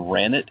hop and then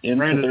ran it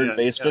into third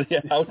base for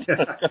the out.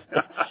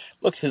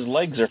 Look, his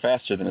legs are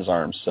faster than his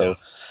arms, so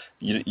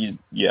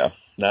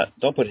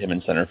don't put him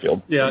in center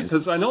field. Yeah,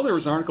 because I know there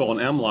was an article on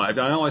MLive.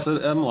 I know I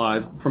said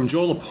MLive from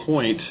Joe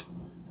LaPointe,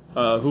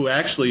 who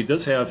actually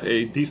does have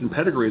a decent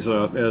pedigree as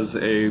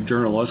a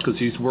journalist because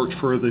he's worked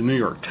for the New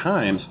York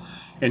Times,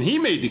 and he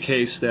made the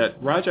case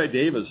that Rajai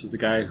Davis is the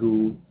guy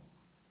who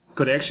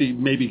could actually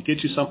maybe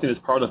get you something as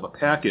part of a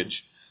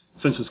package,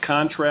 since his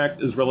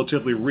contract is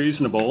relatively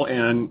reasonable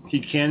and he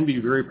can be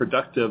very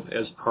productive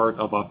as part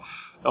of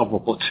a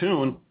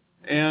platoon.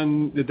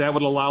 And that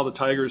would allow the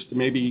Tigers to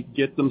maybe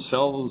get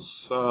themselves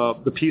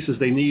the pieces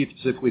they need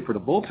specifically for the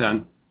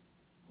bullpen.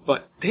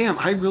 But, damn,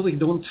 I really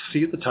don't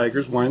see the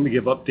Tigers wanting to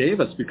give up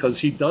Davis because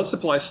he does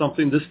supply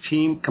something this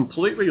team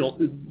completely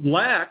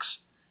lacks,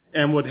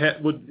 and would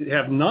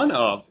have none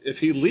of if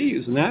he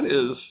leaves, and that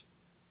is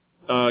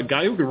a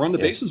guy who can run the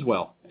bases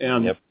well.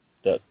 And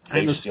the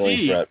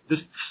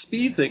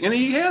speed thing, and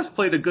he has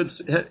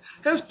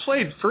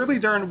played fairly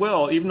darn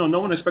well, even though no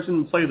one expected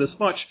him to play this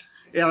much.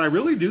 And I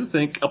really do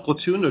think a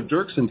platoon of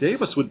Dirks and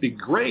Davis would be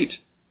great.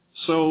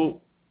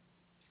 So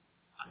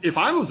if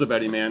I was a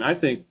betting man, I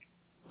think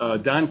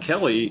Don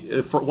Kelly,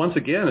 once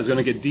again, is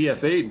going to get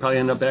DFA'd and probably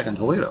end up back in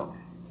Toledo.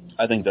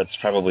 I think that's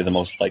probably the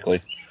most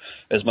likely,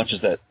 as much as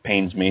that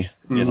pains me.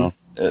 Mm-hmm. You know,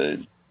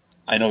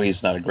 I know he's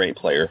not a great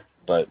player,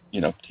 but,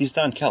 you know, he's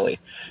Don Kelly.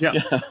 Yeah.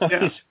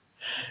 Yeah.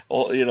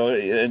 Well, you know,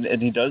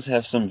 and he does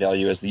have some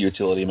value as the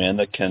utility man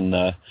that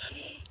can,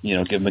 you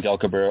know, give Miguel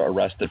Cabrera a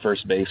rest at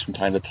first base from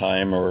time to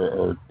time,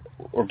 or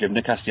give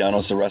Nick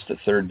Castellanos a rest at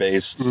third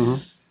base.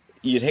 Mm-hmm.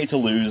 You'd hate to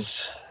lose,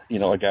 you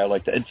know, a guy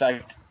like that. In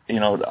fact, you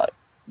know,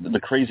 the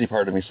crazy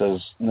part of me says,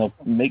 you know,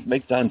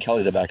 make Don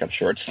Kelly the backup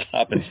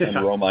shortstop and send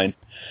Romine,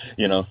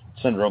 you know,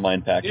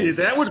 packing.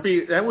 That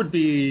would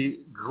be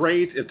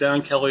great if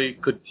Don Kelly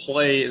could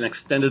play an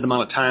extended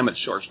amount of time at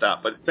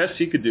shortstop. But best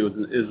he could do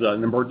is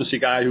an emergency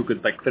guy who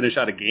could like finish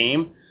out a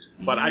game.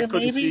 But I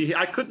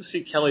couldn't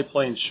see Kelly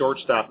playing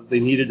shortstop if they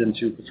needed him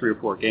to for 3 or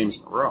 4 games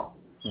in a row.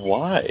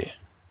 Why?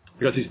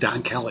 Because he's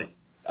Don Kelly.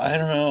 I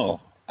don't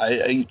know.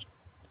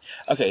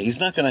 Okay, he's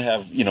not going to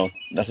have, you know,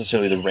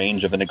 necessarily the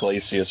range of an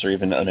Iglesias or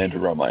even an Andrew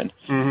Romine.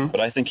 Mm-hmm.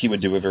 But I think he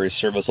would do a very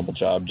serviceable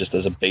job just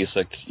as a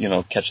basic, you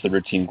know, catch the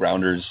routine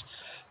grounders,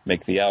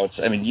 make the outs.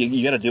 I mean,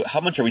 you got to do.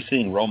 How much are we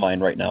seeing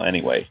Romine right now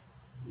anyway?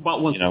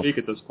 About once a week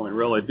at this point,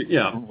 really. But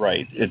yeah.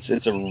 Right.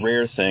 It's a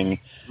rare thing.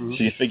 Mm-hmm.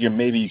 So you figure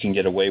maybe you can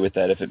get away with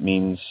that if it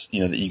means,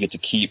 you know, that you get to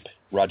keep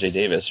Rajay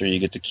Davis or you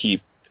get to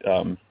keep,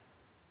 you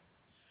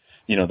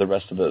know, the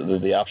rest of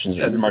the options,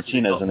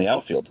 Martinez in the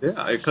outfield.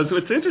 Yeah, because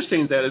it's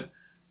interesting that it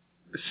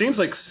seems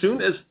like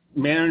soon as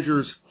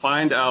managers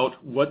find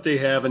out what they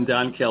have in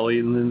Don Kelly,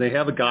 and then they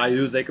have a guy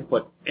who they can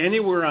put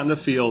anywhere on the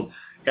field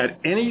at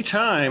any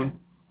time,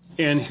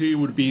 and he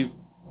would be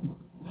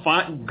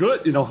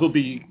good. You know, he'll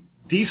be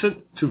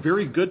decent to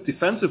very good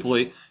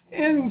defensively,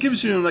 and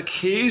gives you an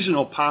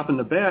occasional pop in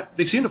the bat.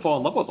 They seem to fall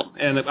in love with him,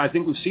 and I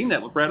think we've seen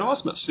that with Brad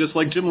Ausmus, just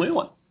like Jim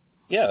Leyland.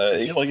 Yeah,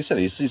 like I said,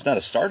 he's not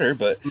a starter,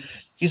 but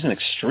he's an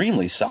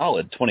extremely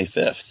solid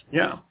 25th.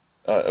 Yeah,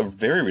 a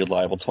very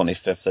reliable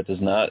 25th that does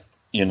not.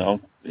 You know,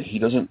 he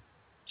doesn't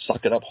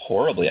suck it up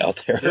horribly out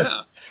there.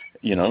 Yeah.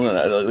 You know,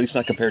 at least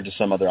not compared to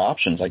some other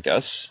options, I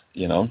guess,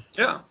 you know.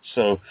 Yeah.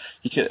 So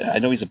I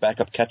know he's a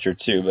backup catcher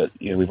too, but,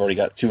 you know, we've already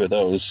got 2 of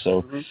those.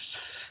 So,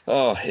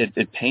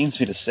 it pains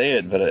me to say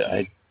it, but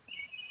I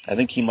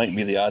think he might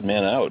be the odd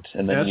man out.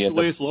 And then that's the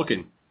way it's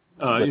looking.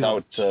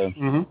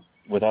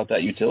 Without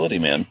that utility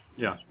man.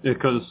 Yeah,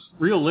 because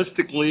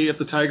realistically, if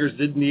the Tigers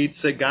did need,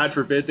 say, God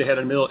forbid, they had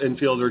a middle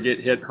infielder get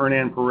hit,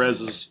 Hernan Perez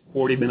is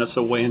 40 minutes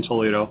away in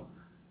Toledo.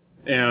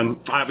 And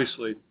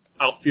obviously,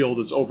 outfield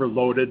is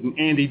overloaded, and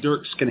Andy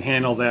Dirks can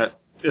handle that.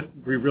 If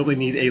we really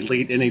need a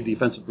late inning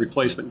defensive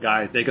replacement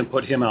guy, they can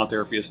put him out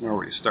there if he isn't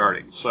already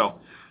starting. So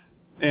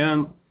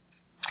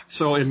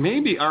it may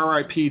be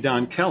R.I.P.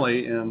 Don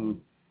Kelly, and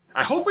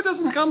I hope it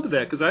doesn't come to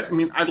that, because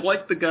I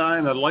like the guy,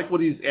 and I like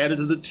what he's added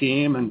to the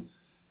team, and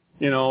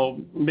you know,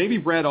 maybe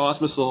Brad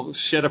Ausmus will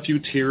shed a few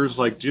tears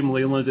like Jim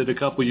Leyland did a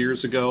couple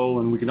years ago,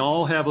 and we can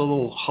all have a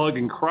little hug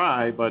and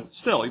cry, but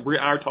still, we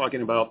are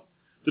talking about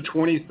the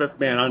 25th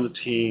man on the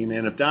team,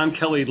 and if Don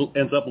Kelly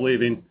ends up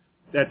leaving,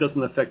 that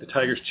doesn't affect the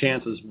Tigers'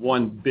 chances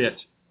one bit.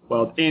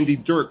 While Andy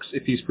Dirks,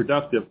 if he's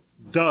productive,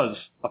 does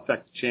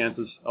affect the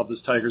chances of this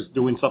Tigers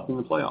doing something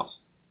in the playoffs.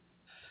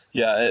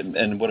 Yeah,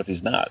 and what if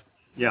he's not?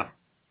 Yeah.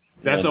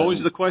 That's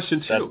always the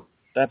question, too.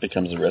 That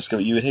becomes a risk.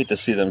 You would hate to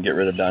see them get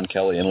rid of Don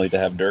Kelly and only to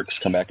have Dirks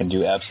come back and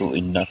do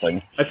absolutely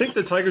nothing. I think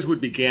the Tigers would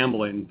be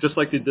gambling, just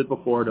like they did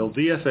before. They'll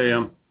DFA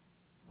him.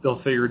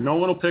 They'll figure no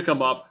one will pick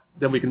him up.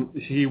 Then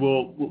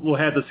we'll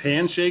have this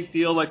handshake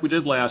deal like we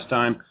did last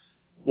time.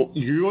 Well,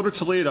 you go to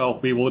Toledo.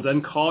 We will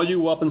then call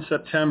you up in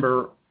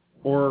September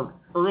or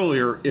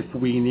earlier if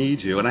we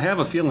need you. And I have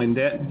a feeling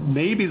that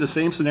may be the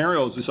same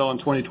scenario as we saw in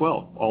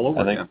 2012 all over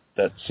again. I think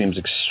that seems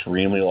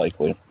extremely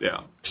likely.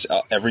 Yeah.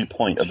 Every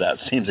point of that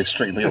seems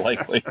extremely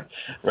likely.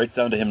 Right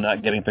down to him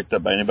not getting picked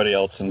up by anybody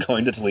else and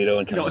going to Toledo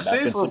and coming back in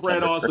September. Save for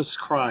Brad Ausmus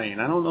crying.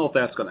 I don't know if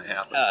that's going to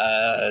happen.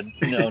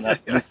 No,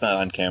 it's not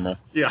on camera.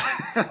 Yeah.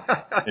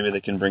 Maybe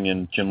they can bring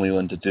in Jim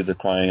Leyland to do the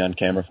crying on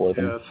camera for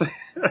them. Yes.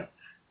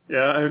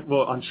 Yeah,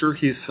 well, I'm sure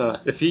he's,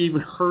 if he even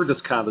heard this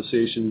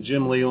conversation,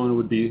 Jim Leyland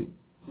would be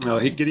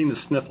getting the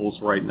sniffles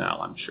right now,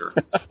 I'm sure.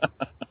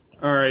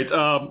 All right,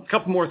 a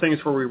couple more things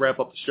before we wrap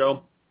up the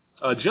show.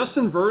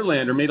 Justin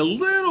Verlander made a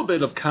little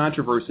bit of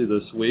controversy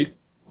this week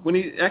when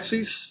he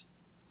actually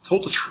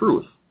told the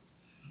truth,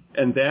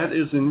 and that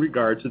is in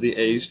regard to the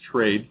A's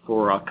trade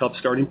for Cubs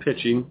starting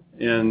pitching,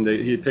 and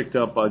he picked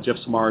up Jeff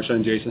Samardzija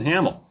and Jason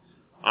Hamill.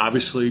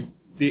 Obviously,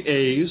 the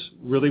A's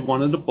really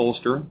wanted to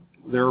bolster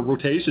their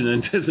rotation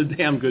and did a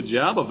damn good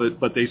job of it,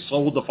 but they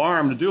sold the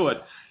farm to do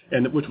it,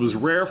 and which was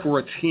rare for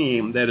a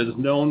team that is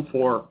known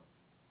for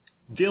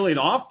dealing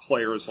off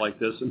players like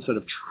this instead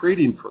of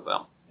trading for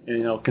them.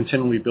 and,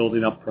 continually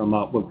building up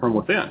from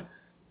within.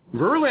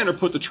 Verlander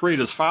put the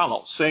trade as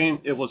follows, saying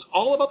it was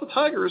all about the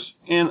Tigers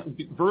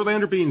and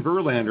Verlander being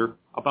Verlander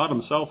about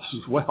himself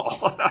as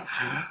well.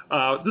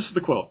 This is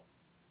the quote.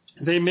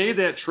 They made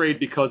that trade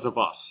because of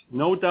us.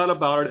 No doubt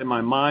about it in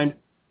my mind.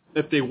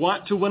 If they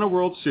want to win a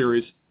World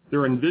Series,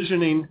 they're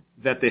envisioning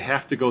that they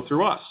have to go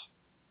through us.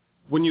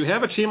 When you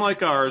have a team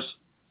like ours,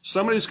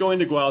 somebody's going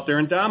to go out there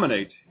and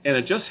dominate. And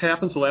it just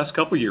happens the last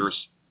couple of years,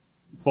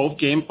 both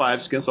Game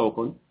 5s against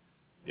Oakland,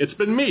 it's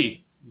been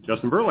me,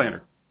 Justin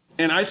Verlander.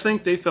 And I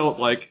think they felt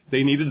like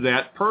they needed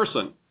that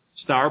person.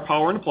 Star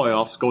power in the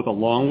playoffs goes a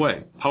long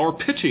way. Power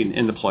pitching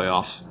in the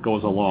playoffs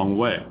goes a long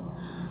way.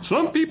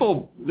 Some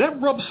people,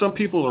 that rubs some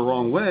people the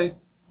wrong way,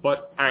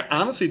 but I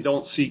honestly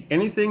don't see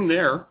anything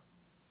there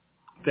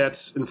that's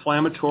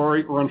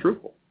inflammatory or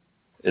untruthful.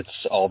 It's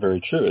all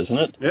very true, isn't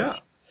it? Yeah.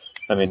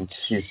 I mean,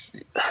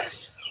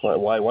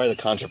 why the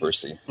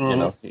controversy?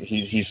 Mm-hmm.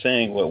 He's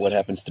saying what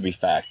happens to be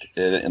fact,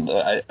 and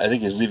I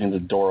think he's leaving the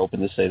door open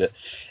to say that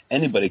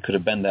anybody could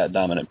have been that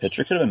dominant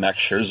pitcher. It could have been Max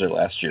Scherzer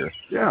last year.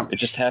 Yeah. It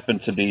just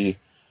happened to be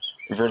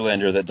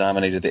Verlander that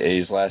dominated the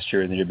A's last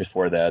year and the year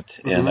before that,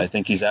 and I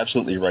think he's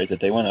absolutely right that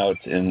they went out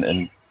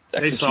and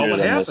they saw what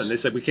happened.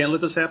 They said, we can't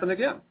let this happen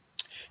again.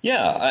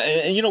 Yeah,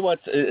 and you know what?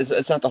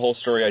 It's not the whole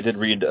story. I did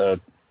read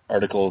an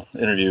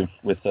interview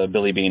with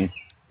Billy Bean,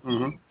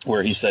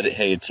 where he said,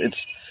 hey,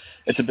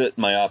 it's a bit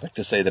myopic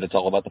to say that it's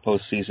all about the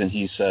postseason.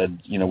 He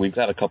said, we've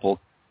got a couple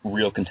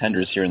real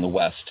contenders here in the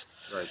West,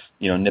 right,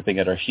 nipping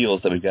at our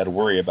heels that we've got to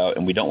worry about,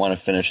 and we don't want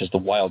to finish as the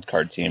wild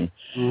card team.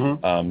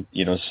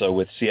 So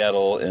with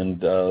Seattle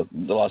and the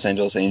Los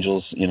Angeles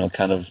Angels,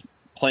 kind of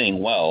playing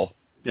well,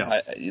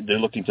 they're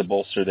looking to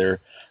bolster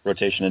their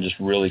rotation and just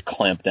really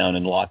clamp down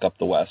and lock up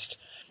the West.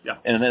 Yeah.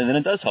 And then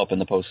it does help in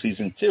the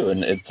postseason too,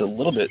 and it's a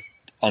little bit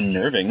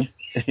unnerving,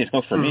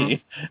 for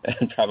me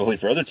and probably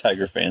for other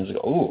Tiger fans.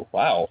 Oh,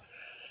 wow,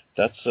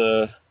 that's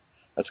going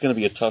to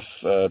be a tough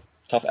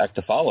act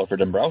to follow for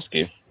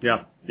Dombrowski.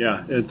 Yeah.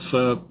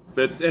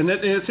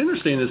 It's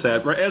interesting is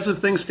that as the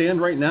things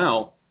stand right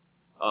now,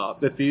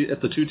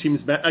 if the two teams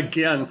met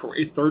again for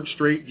a third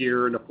straight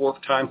year and the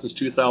fourth time since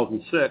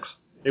 2006,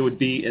 it would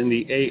be in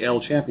the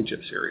AL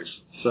Championship Series.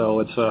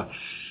 So it's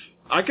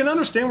I can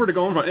understand where they're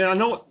going from. And I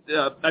know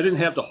I didn't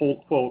have the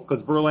whole quote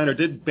because Verlander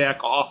did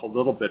back off a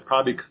little bit,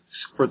 probably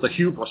for the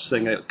hubris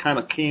thing. It kind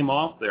of came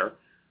off there,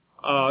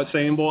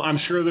 saying, well, I'm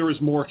sure there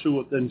was more to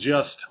it than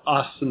just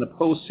us in the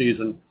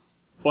postseason.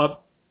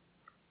 But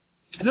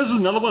this is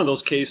another one of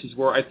those cases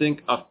where I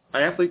think an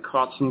athlete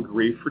caught some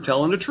grief for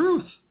telling the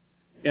truth.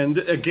 And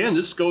again,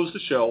 this goes to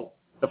show,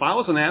 if I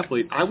was an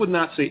athlete, I would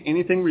not say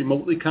anything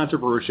remotely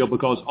controversial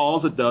because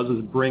all it does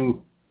is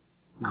bring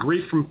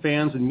grief from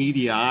fans and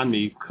media on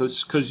me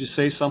because you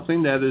say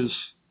something that is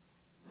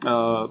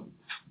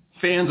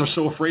fans are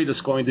so afraid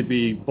it's going to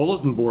be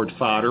bulletin board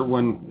fodder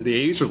when the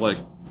A's are like,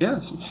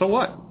 yes, so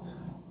what?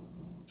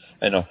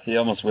 I know. You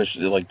almost wish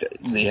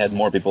they had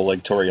more people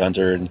like Torrey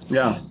Hunter and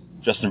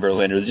Justin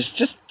Verlander.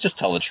 Just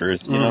tell the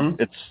truth.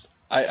 It's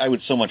I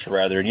would so much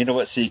rather. And you know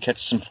what? See, you catch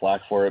some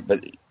flack for it,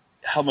 but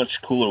how much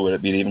cooler would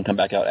it be to even come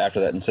back out after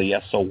that and say,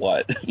 yes, so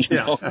what? You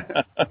know?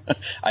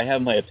 I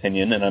have my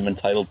opinion, and I'm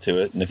entitled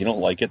to it, and if you don't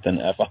like it, then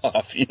F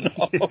off,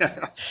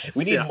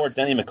 We need more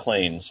Denny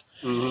McClains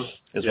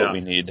is what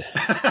we need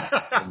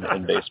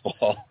in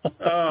baseball.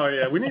 Oh,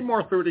 yeah. We need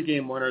more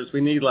 30-game winners. We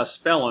need less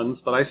felons,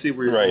 but I see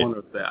where you're going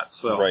with that.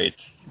 So. Right.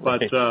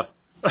 But, it's,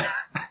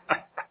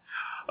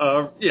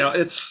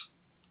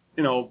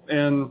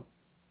 and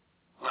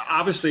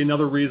obviously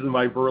another reason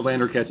why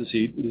Verlander catches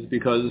heat is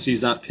because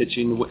he's not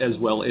pitching as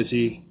well as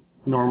he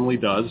normally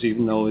does,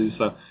 even though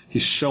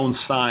he's shown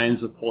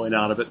signs of pulling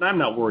out of it. And I'm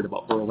not worried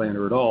about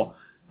Verlander at all.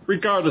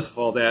 Regardless of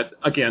all that,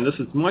 again, this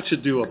is much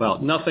ado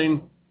about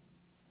nothing.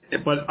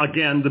 But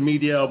again, the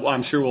media,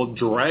 I'm sure, will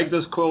drag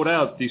this quote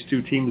out. These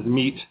two teams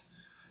meet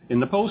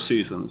in the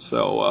postseason.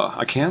 So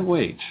I can't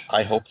wait.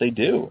 I hope they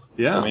do.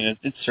 Yeah. I mean,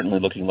 it's certainly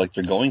looking like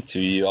they're going to.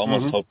 You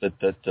almost hope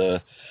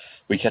that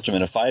we catch them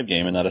in a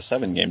 5-game and not a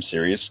 7-game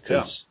series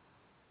because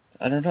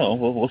I don't know.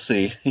 We'll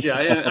see.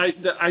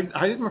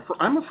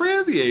 I'm afraid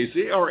of the A's.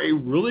 They are a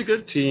really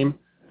good team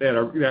that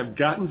have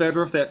gotten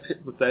better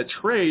with that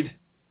trade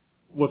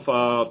with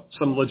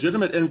some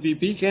legitimate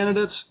MVP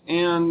candidates,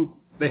 and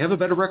they have a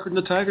better record than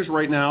the Tigers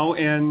right now.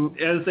 And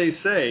as they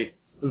say,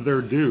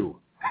 they're due.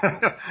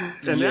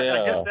 And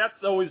I guess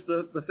that's always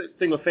the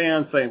thing with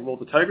fans saying, well,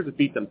 the Tigers have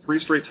beat them 3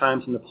 straight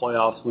times in the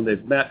playoffs when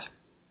they've met.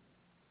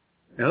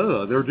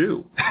 Oh, they're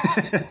due.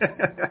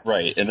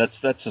 Right, and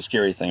that's a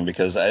scary thing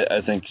because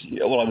I think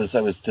I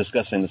was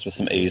discussing this with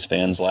some A's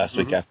fans last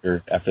week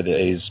after the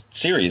A's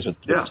series with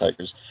the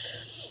Tigers,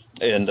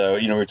 and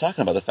we were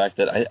talking about the fact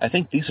that I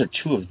think these are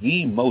two of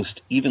the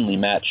most evenly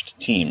matched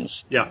teams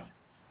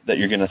that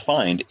you're going to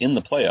find in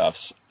the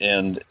playoffs,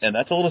 and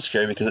that's a little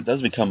scary because it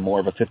does become more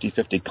of a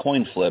 50-50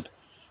 coin flip,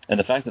 and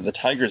the fact that the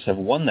Tigers have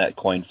won that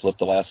coin flip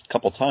the last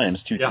couple times,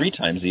 2-3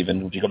 times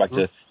even, if you go back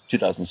to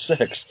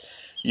 2006.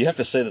 you have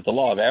to say that the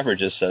law of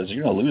averages says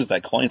you're going to lose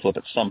that coin flip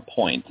at some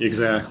point.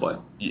 Exactly.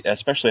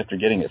 Especially after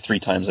getting it 3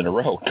 times in a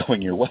row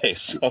going your way.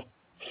 So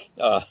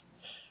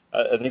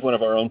I think one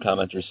of our own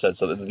commenters said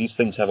so that these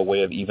things have a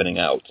way of evening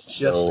out.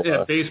 So,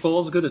 yes,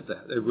 baseball is good at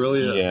that. It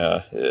really is.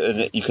 Yeah.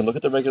 And you can look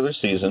at the regular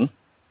season,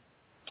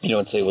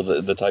 and say, well,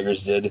 the Tigers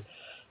did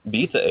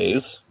beat the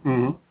A's.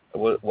 Mm-hmm.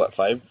 What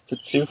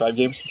 5-2, 5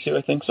 games to 2,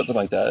 I think, something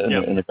like that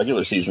in the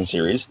regular season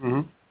series.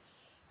 Mm-hmm.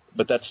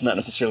 But that's not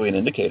necessarily an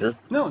indicator.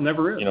 No, it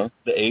never is.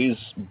 The A's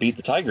beat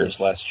the Tigers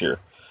last year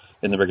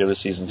in the regular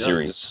season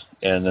series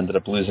and ended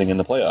up losing in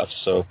the playoffs.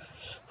 So,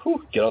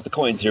 get out the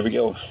coins. Here we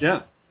go.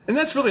 Yeah, and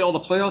that's really all the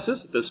playoffs is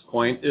at this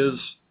point is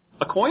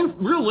a coin.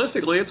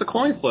 Realistically, it's a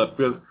coin flip.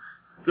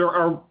 There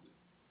are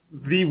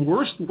the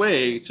worst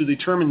way to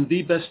determine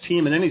the best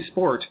team in any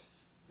sport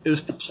is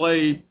to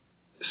play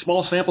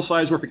small sample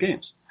size worth of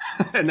games,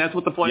 and that's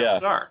what the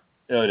playoffs are.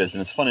 Yeah, it is,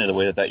 and it's funny the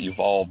way that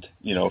evolved,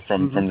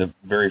 from the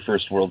very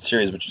first World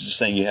Series, which is just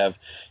saying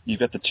you've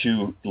got the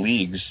 2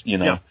 leagues,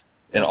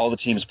 and all the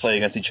teams play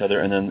against each other,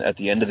 and then at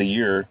the end of the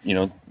year,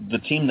 the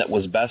team that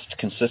was best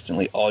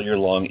consistently all year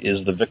long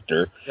is the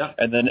victor,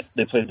 and then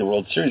they played the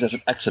World Series as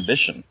an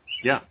exhibition.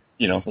 Yeah.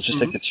 Let's just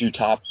take the 2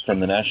 top from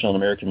the National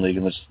and American League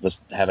and let's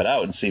have it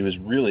out and see who's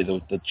really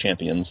the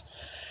champions.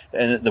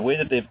 And the way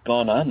that they've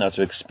gone on now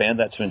to expand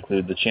that to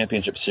include the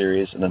championship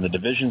series and then the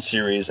division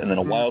series and then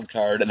a wild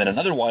card and then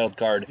another wild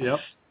card,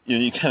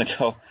 you kind of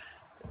go,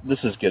 this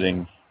is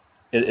getting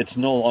 – it's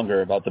no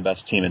longer about the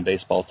best team in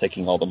baseball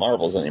taking all the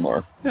marbles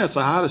anymore. Yeah, it's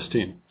the hottest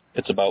team.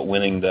 It's about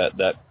winning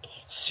that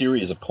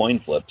series of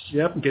coin flips.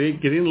 Yep,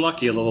 getting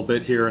lucky a little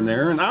bit here and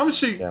there. And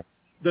obviously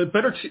the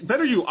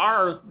better you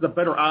are, the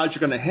better odds you're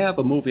going to have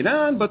of moving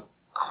on, but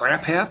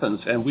crap happens,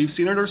 and we've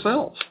seen it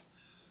ourselves.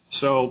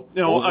 So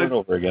over and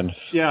over again.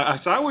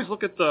 Yeah, so I always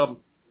look at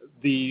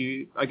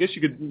the I guess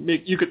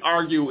you could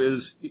argue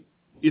is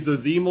either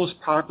the most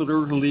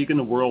popular league in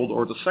the world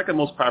or the second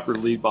most popular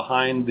league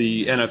behind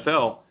the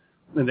NFL,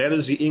 and that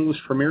is the English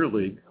Premier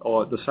League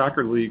or the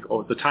soccer league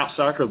or the top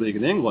soccer league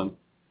in England,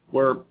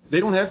 where they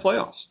don't have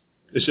playoffs.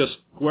 It's just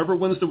whoever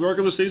wins the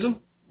regular season,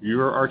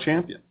 you're our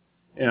champion,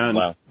 and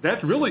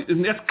that's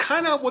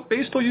kind of what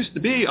baseball used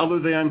to be, other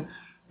than.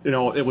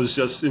 It was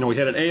just, we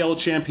had an AL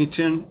champion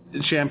and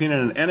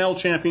an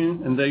NL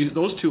champion, and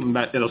those 2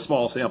 met in a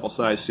small sample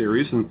size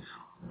series. And,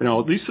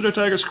 at least to the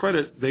Tigers'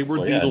 credit, they were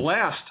the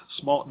last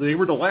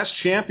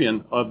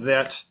champion of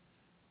that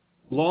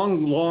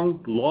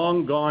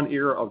long gone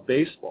era of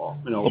baseball.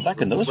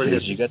 Back in those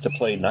days, you got to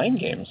play 9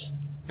 games.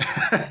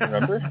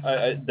 Remember?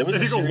 There was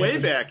you go way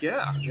back,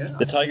 yeah.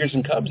 The Tigers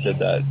and Cubs did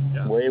that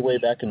way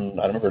back in,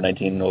 I remember,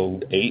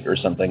 1908 or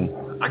something.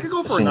 I could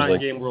go for a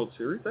 9-game World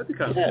Series. That'd be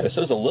kind of cool.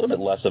 So it was a little bit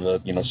less of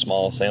a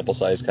small sample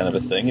size kind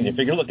of a thing. And you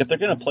figure, look, if they're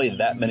going to play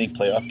that many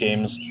playoff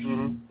games,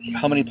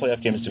 how many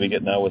playoff games do we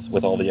get now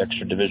with all the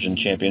extra division,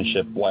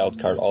 championship, wild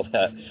card, all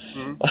that?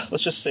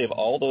 Let's just save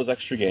all those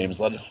extra games.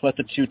 Let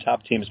the 2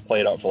 top teams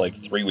play it out for like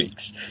 3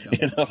 weeks.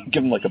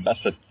 Give them like a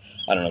best of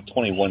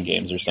 21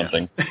 games or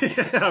something.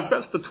 Yeah,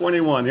 best of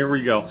 21. Here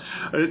we go.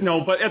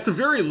 But at the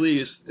very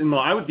least,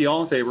 I would be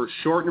all in favor,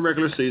 shorten the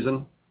regular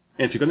season,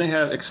 and if you're going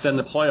to extend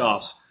the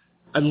playoffs,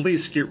 at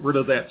least get rid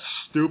of that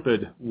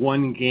stupid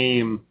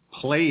 1-game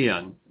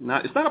play-in.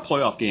 It's not a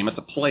playoff game, it's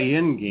a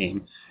play-in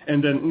game,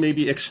 and then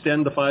maybe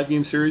extend the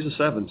 5-game series to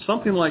 7,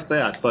 something like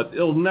that. But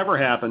it'll never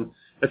happen.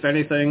 If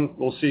anything,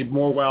 we'll see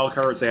more wild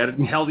cards added,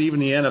 and hell, even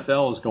the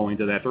NFL is going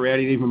to that. They're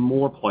adding even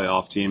more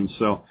playoff teams,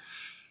 so...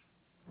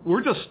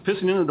 We're just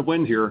pissing into the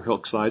wind here,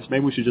 HookSlides.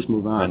 Maybe we should just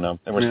move on. I know,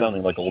 and we're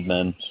sounding like old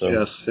men. So.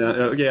 Yes,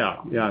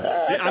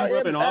 I'm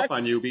rubbing off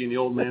on you being the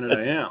old man that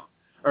I am.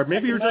 Or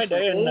maybe you're just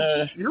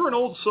you're an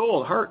old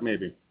soul at heart,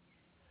 maybe.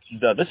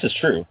 This is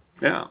true.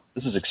 Yeah.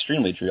 This is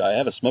extremely true. I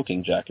have a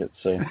smoking jacket,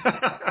 so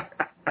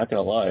not going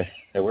to lie.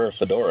 I wear a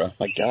fedora.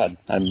 My God,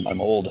 I'm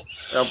old.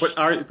 But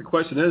the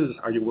question is,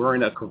 are you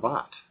wearing a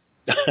cravat?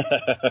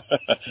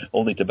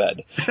 Only to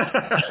bed.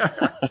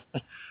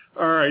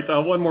 All right,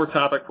 one more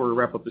topic before we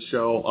wrap up the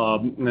show.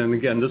 And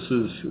again, this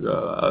is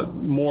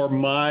more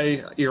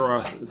my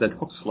era than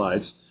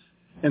HookSlides,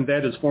 and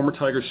that is former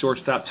Tigers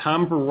shortstop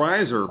Tom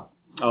Veryzer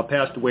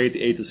passed away at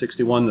the age of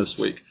 61 this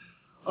week.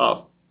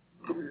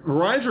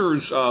 Veryzer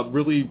is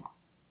really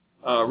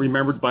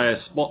remembered by a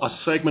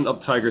segment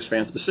of Tigers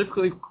fans,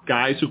 specifically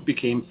guys who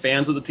became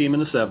fans of the team in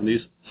the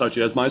 70s, such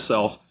as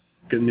myself.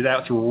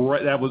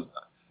 That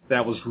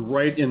was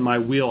right in my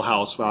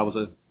wheelhouse. I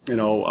was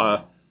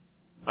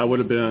I would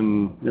have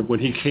been, when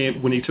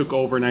he took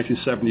over in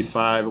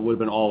 1975, it would have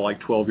been all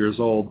like 12 years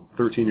old,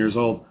 13 years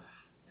old.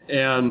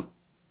 And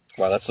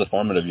wow, that's the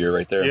formative year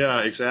right there. Yeah,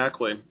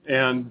 exactly.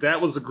 And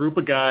that was a group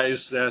of guys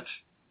that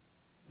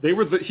he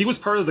was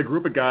part of the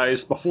group of guys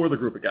before the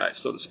group of guys,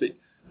 so to speak.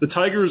 The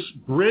Tigers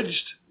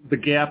bridged the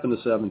gap in the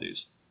 70s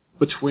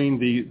between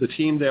the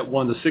team that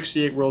won the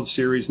 68 World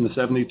Series and the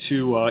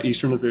 72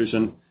 Eastern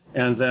Division,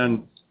 and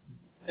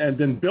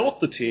then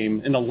built the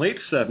team in the late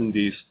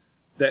 70s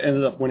that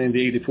ended up winning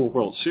the 84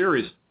 World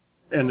Series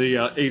and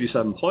the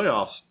 87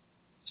 playoffs,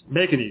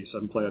 making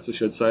 87 playoffs, I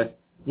should say.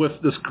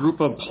 with this group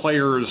of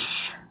players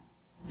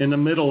in the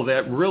middle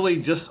that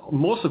really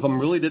most of them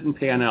really didn't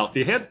pan out.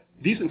 They had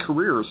decent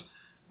careers,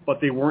 but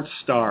they weren't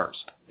stars.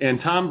 And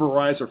Tom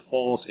Veryzer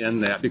falls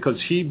in that because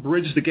he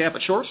bridged the gap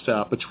at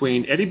shortstop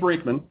between Eddie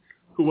Brinkman,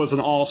 who was an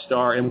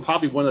all-star and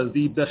probably one of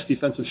the best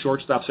defensive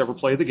shortstops ever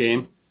played the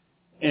game,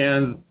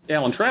 and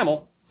Alan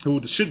Trammell,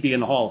 who should be in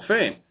the Hall of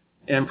Fame.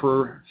 And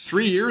for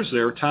 3 years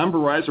there, Tom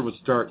Veryzer was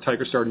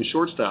Tiger starting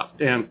shortstop.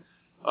 And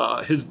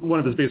one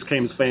of his biggest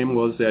claims to fame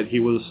was that he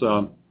was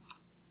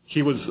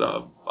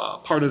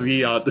part of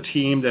the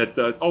team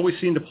that always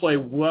seemed to play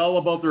well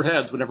above their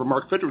heads whenever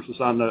Mark Fitchers was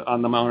on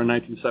the mound in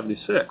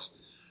 1976.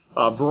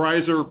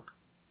 Veryzer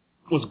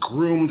was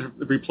groomed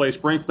to replace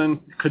Brinkman.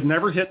 Could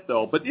never hit,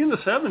 though. But in the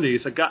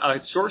 70s,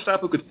 a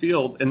shortstop who could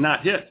field and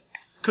not hit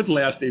could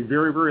last a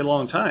very, very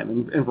long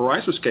time. In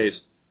Veryzer's case,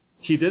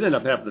 he did end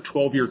up having a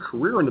 12-year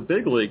career in the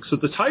big league. So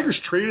the Tigers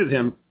traded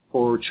him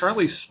for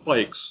Charlie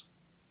Spikes.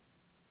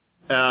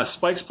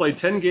 Spikes played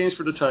 10 games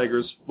for the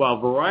Tigers, while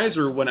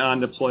Veryzer went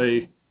on to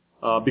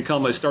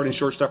become a starting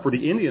shortstop for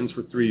the Indians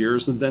for 3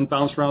 years, and then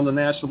bounced around the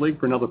National League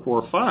for another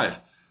 4 or 5.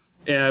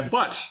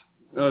 But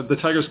the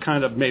Tigers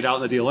kind of made out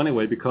in the deal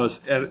anyway because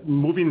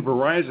moving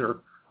Veryzer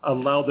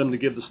allowed them to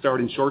give the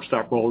starting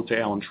shortstop role to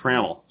Alan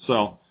Trammell.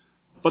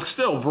 But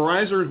still,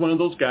 Veryzer is one of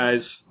those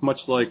guys, much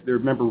like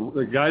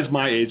the guys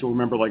my age will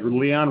remember, like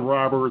Leon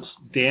Roberts,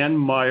 Dan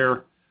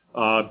Meyer,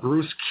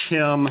 Bruce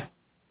Kim,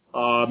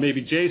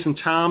 maybe Jason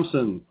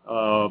Thompson,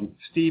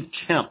 Steve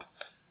Kemp,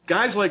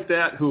 guys like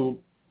that who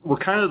were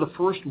kind of the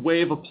first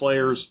wave of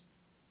players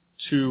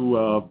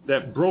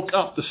that broke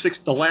up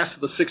the last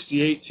of the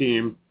 68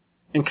 team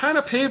and kind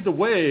of paved the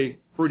way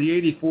for the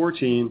 84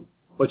 team,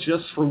 but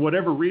just for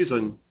whatever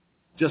reason,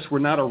 just were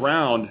not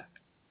around.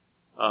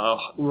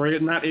 Were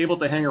not able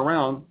to hang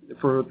around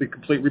for the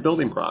complete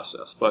rebuilding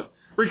process. But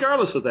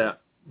regardless of that,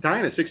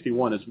 dying at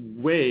 61 is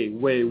way,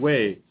 way,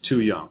 way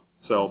too young.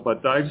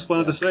 But I just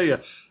wanted to say,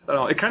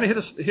 it kind of hit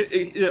us,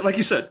 like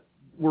you said,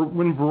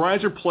 when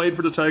Veryzer played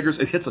for the Tigers,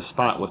 it hits a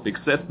spot with me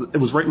because it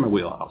was right in my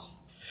wheelhouse.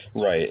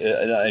 Right.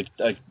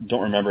 I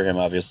don't remember him,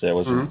 obviously. I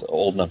wasn't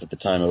old enough at the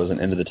time. I wasn't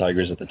into the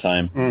Tigers at the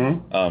time.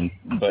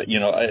 Mm-hmm. But,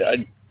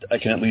 I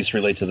can at least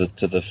relate to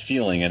the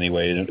feeling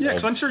anyway. Yeah,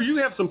 because I'm sure you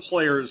have some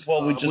players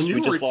when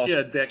you were a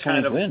kid that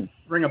kind of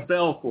ring a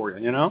bell for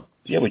you,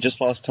 Yeah, we just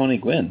lost Tony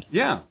Gwynn.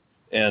 Yeah.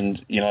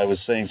 And, I was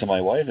saying to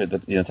my wife at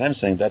the time,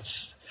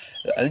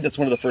 I think that's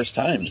one of the first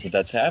times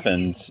that's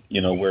happened,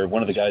 where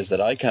one of the guys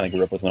that I kind of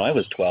grew up with when I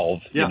was 12,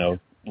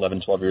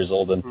 11, 12 years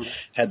old, and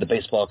had the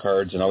baseball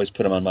cards and always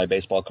put them on my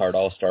baseball card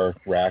all-star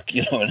rack,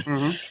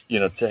 and,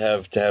 to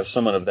have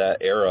someone of that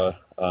era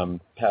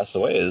pass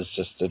away is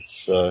just,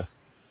 there's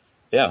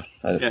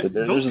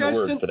a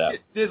word for that.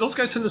 Those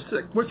guys tend to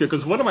stick with you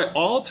because one of my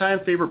all-time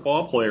favorite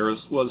ball players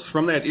was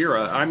from that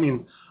era. I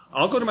mean,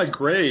 I'll go to my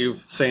grave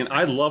saying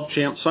I love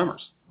Champ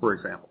Summers, for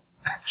example.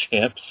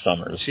 Champ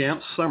Summers.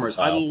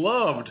 Wow. I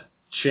loved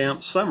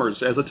Champ Summers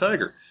as a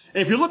Tiger.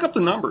 And if you look up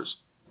the numbers,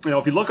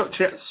 if you look up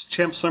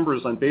Champ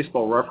Summers on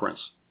Baseball Reference,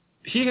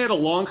 he had a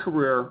long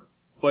career,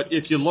 but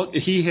if you look,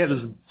 he had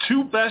his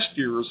 2 best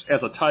years as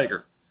a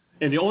Tiger.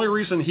 And the only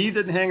reason he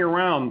didn't hang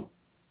around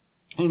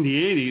in the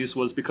 80s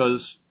was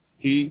because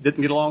he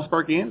didn't get along with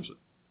Sparky Anderson.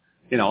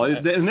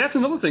 And that's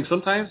another thing.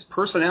 Sometimes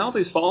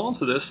personalities fall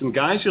into this, and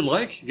guys you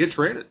like get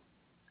traded.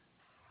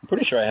 I'm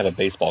pretty sure I have a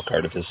baseball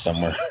card of his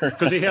somewhere.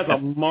 Because he has a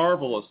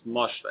marvelous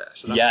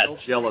mustache, and I'm so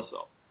jealous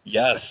of.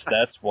 Yes,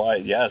 that's why.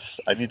 Yes,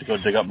 I need to go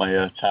dig up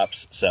my Topps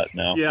set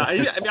now. Yeah,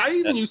 I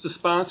even used to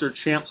sponsor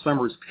Champ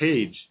Summers'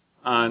 page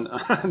on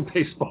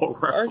Baseball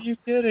Reference. Are you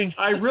kidding?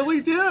 I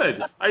really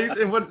did.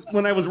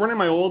 When I was running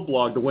my old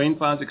blog, the Wayne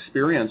Fonz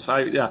Experience,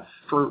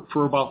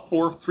 for about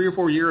 3 or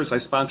 4 years,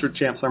 I sponsored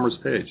Champ Summers'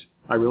 page.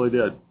 I really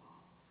did.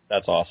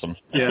 That's awesome.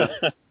 Yeah.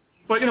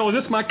 But, it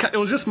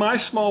was just my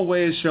small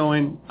way of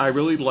showing I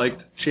really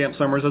liked Champ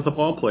Summers as a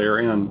ball player,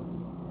 and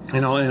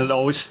it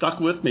always stuck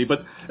with me.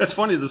 But it's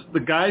funny, the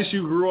guys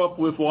you grew up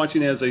with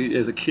watching as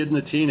a kid and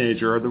a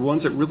teenager are the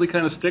ones that really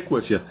kind of stick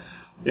with you.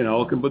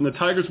 When the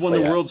Tigers won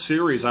the World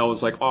Series, I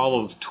was like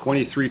all of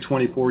 23,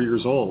 24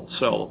 years old.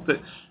 So,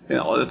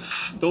 those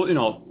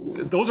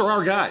are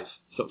our guys,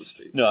 so to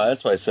speak. No,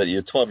 that's why I said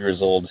you're 12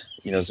 years old.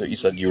 So you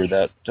said you were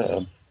that.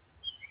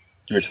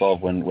 You were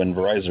 12 when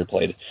Veryzer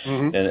played,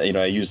 and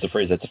I use the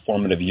phrase that's a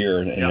formative year,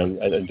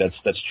 and I think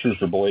that's true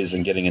for boys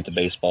and getting into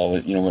baseball.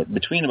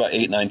 Between about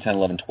 8, 9, 10,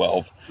 11,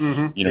 12,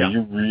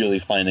 you're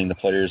really finding the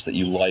players that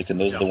you like, and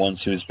those are the ones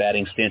whose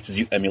batting stances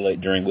you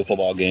emulate during wiffle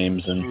ball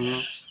games,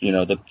 and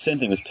the same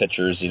thing with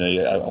pitchers.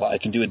 I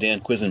can do a Dan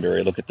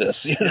Quisenberry. Look at this,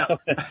 and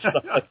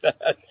stuff like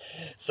that.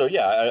 So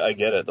I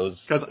get it.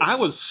 Because I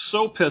was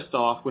so pissed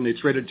off when they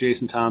traded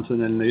Jason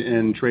Thompson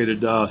and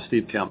traded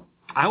Steve Kemp.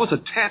 I was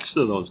attached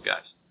to those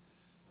guys.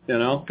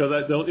 Because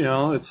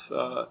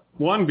it's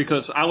one,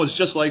 because I was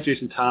just like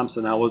Jason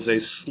Thompson. I was a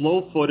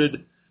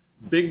slow-footed,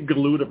 big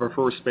galoot of a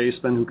first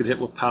baseman who could hit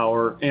with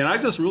power, and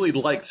I just really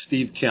liked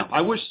Steve Kemp.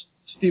 I wish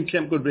Steve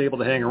Kemp would be able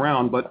to hang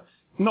around, but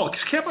No,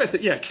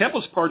 Kemp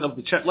was part of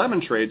the Chet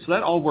Lemon trade, so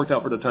that all worked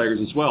out for the Tigers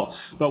as well.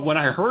 But when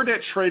I heard that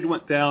trade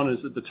went down,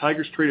 is that the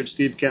Tigers traded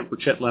Steve Kemp for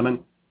Chet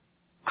Lemon,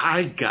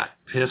 I got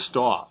pissed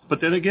off.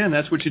 But then again,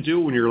 that's what you do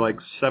when you're like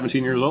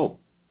 17 years old.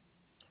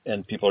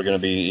 And people are going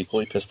to be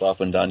equally pissed off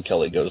when Don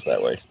Kelly goes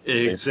that way.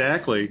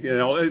 Exactly. You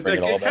know, it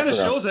kind of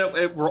shows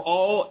that we're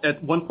all,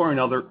 at one point or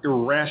another,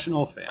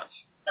 irrational fans.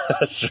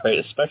 That's right,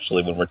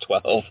 especially when we're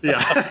 12.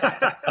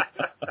 Yeah.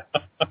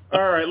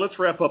 All right, let's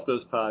wrap up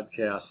this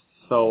podcast.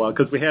 So,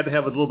 because we had to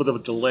have a little bit of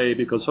a delay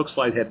because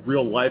HookSlide had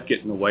real life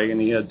getting in the way,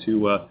 and he had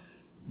to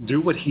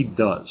do what he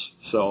does.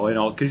 So, you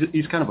know, 'cause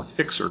he's kind of a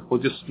fixer.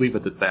 We'll just leave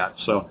it at that.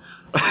 So,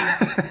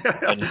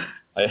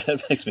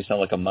 that makes me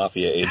sound like a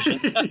mafia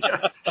agent.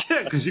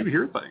 yeah, because you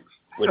hear things.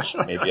 Which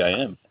maybe I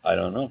am. I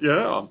don't know.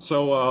 Yeah.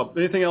 So,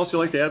 anything else you'd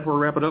like to add before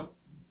we wrap it up?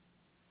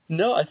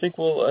 No, I think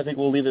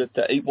we'll leave it at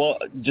that. Well,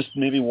 just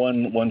maybe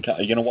one.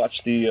 Are you going to watch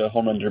the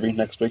home run derby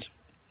next week?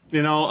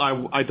 You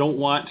know, I don't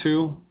want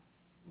to.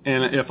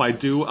 And if I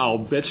do, I'll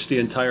bitch the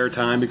entire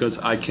time because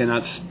I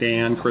cannot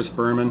stand Chris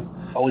Berman.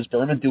 Oh, is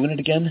Berman doing it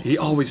again? He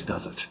always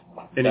does it.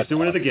 And he's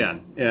doing it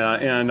again. Yeah,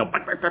 and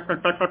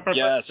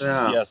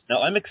yes.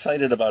 Now, I'm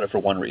excited about it for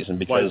one reason.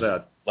 Because why is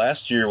that?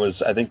 Last year was,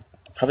 I think,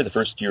 probably the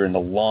first year in a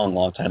long,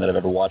 long time that I've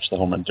ever watched the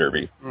home run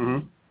derby.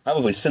 Mm-hmm.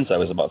 Probably since I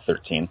was about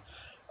 13.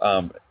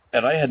 And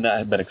I had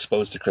not been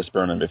exposed to Chris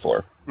Berman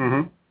before.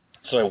 Mm-hmm.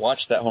 So I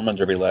watched that home run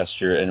derby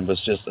last year and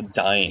was just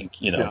dying.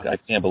 You know, I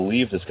can't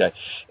believe this guy.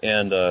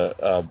 And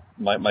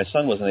my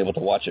son wasn't able to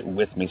watch it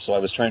with me, so I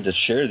was trying to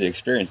share the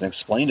experience and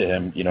explain to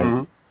him, you know.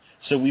 Mm-hmm.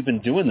 So we've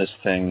been doing this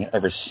thing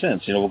ever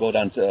since. You know, we'll go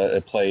down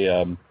to play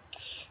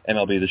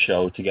MLB The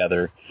Show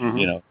together, mm-hmm.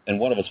 you know, and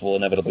one of us will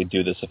inevitably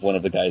do this. If one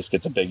of the guys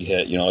gets a big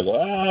hit, you know, I'll go,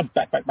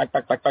 back,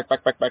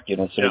 you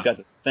know, so we've got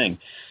this thing.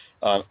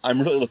 I'm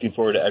really looking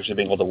forward to actually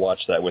being able to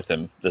watch that with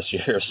him this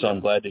year, so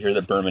I'm glad to hear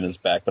that Berman is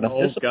back. But I'm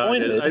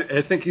disappointed. God.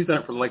 I think he's done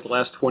it for like the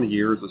last 20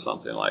 years or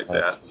something like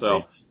that.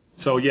 So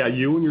yeah,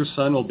 you and your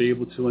son will be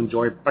able to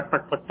enjoy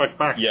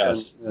back. Yes.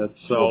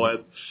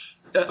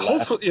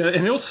 Hopefully,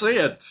 and he'll say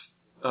it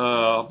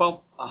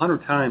about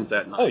 100 times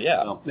that night. Oh,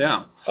 yeah. So,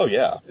 yeah. Oh,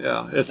 yeah.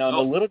 Yeah. Now, I'm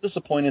a little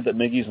disappointed that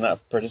Miggy's not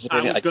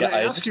participating. I was going to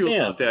ask you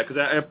about that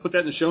because I put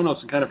that in the show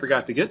notes and kind of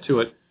forgot to get to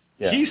it.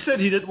 Yeah. He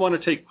said he didn't want to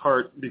take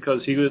part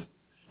because he was...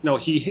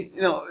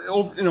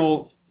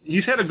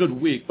 he's had a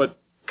good week, but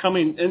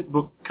coming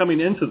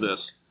into this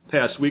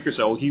past week or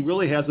so, he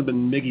really hasn't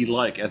been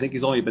Miggy-like. I think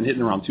he's only been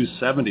hitting around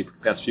 270 for the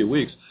past few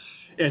weeks.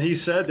 And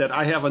he said that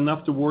I have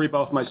enough to worry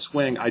about with my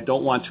swing. I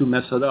don't want to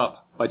mess it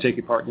up by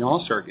taking part in the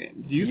All-Star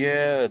game. Do you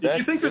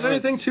think there's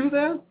anything to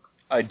that?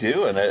 I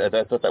do, and I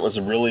thought that was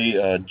a really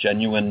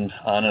genuine,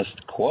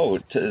 honest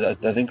quote. I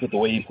think the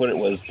way he put it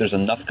was, there's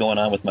enough going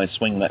on with my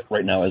swing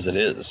right now as it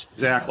is.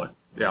 Exactly.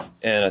 Yeah.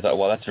 And I thought,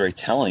 well, that's very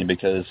telling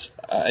because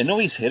I know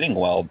he's hitting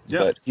well,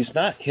 but he's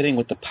not hitting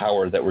with the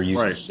power that we're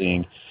used to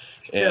seeing.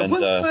 And,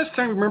 when's the last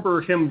time you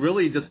remember him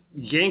really just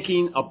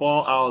yanking a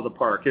ball out of the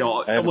park? You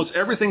know, almost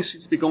everything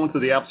seems to be going to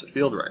the opposite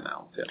field right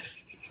now. Yeah.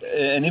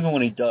 And even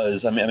when he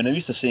does, I mean, I'm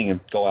used to seeing him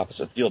go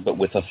opposite field, but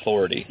with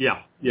authority.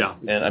 Yeah.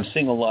 And I'm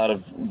seeing a lot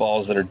of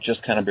balls that are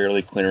just kind of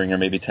barely clearing or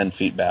maybe 10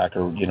 feet back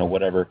or, you know,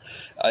 whatever.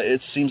 It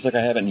seems like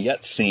I haven't yet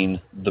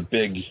seen the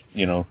big,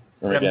 you know,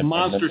 that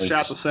monster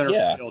shot to center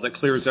field that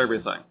clears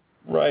everything.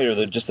 Right,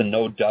 or just a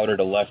no-doubter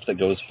to left that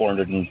goes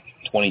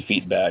 420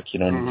 feet back, you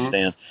know, and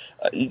stand.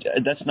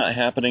 That's not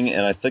happening,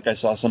 and I think I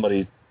saw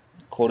somebody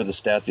quoted the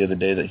stat the other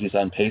day that he's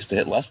on pace to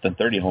hit less than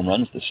 30 home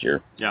runs this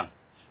year. Yeah.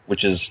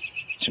 Which is,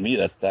 to me,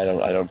 that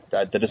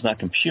does not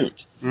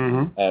compute.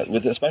 Mm-hmm.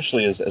 With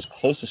especially as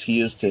close as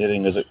he is to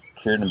hitting, is it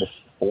career number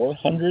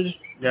 400?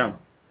 Yeah.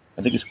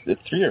 I think it's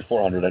 300 or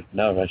 400.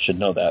 Now I should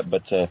know that,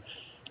 but...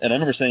 And I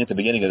remember saying at the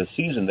beginning of the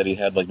season that he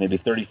had like maybe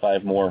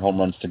 35 more home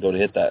runs to go to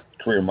hit that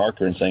career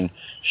marker and saying,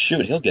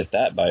 shoot, he'll get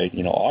that by,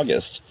 you know,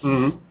 August,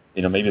 you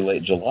know, maybe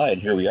late July.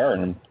 And here we are.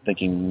 And I'm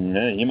thinking,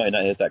 he might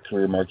not hit that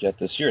career mark yet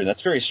this year. And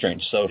that's very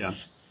strange. So,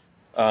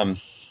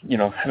 you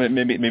know,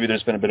 maybe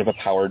there's been a bit of a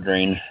power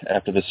drain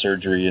after the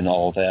surgery and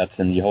all of that.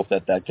 And you hope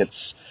that gets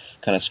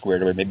kind of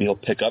squared away. Maybe he'll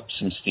pick up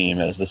some steam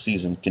as the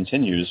season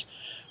continues.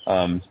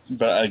 I'm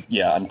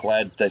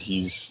glad that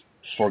he's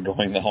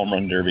foregoing the home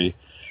run derby.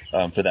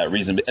 For that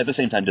reason, but at the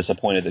same time,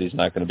 disappointed that he's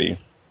not going to be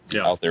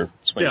out there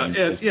swinging.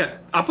 Yeah.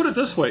 I'll put it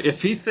this way: if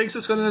he thinks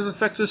it's going to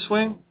affect his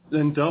swing,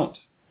 then don't.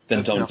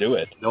 Then don't do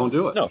it. Don't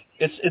do it. No,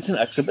 it's an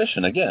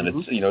exhibition. Again,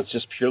 it's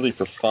just purely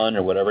for fun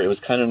or whatever. It was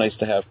kind of nice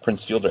to have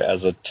Prince Fielder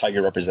as a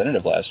Tiger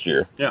representative last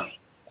year. Yeah.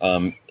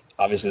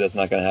 Obviously, that's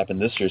not going to happen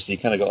this year. So you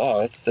kind of go,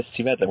 oh, that's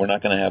too bad that we're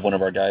not going to have one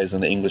of our guys in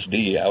the English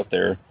D out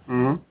there,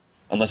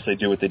 unless they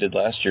do what they did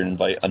last year and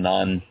invite a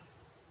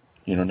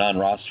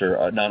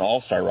non-roster,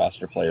 non-all-star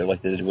roster player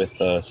like they did with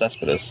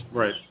Cespedes.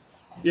 Right.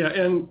 Yeah,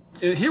 and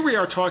here we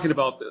are talking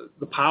about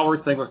the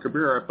power thing with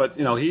Cabrera, but,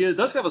 you know, he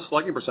does have a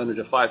slugging percentage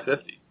of .550.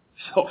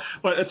 So,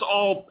 but it's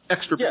all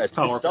extra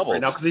power right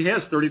now because he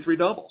has 33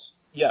 doubles.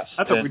 Yes.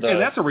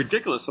 That's a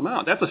ridiculous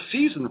amount. That's a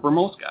season for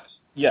most guys.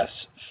 Yes.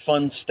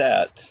 Fun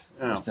stat.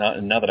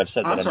 Now that I've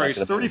said that, I'm sorry,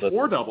 he's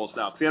 34 doubles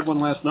now, because he had one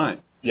last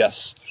night. Yes.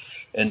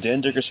 And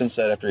Dan Dickerson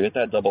said after he hit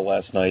that double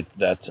last night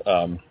that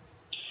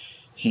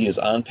he is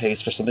on pace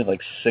for something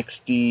like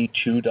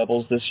 62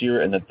 doubles this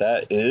year, and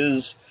that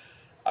is,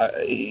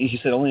 he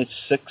said only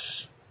 6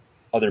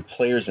 other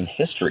players in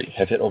history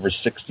have hit over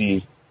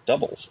 60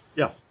 doubles.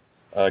 Yeah.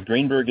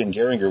 Greenberg and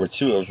Gehringer were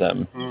 2 of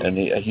them, and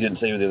he didn't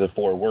say who the other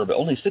 4 were, but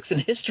only 6 in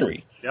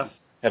history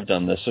have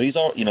done this. So he's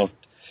all,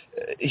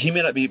 he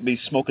may not be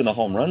smoking the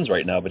home runs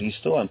right now, but he's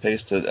still on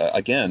pace to,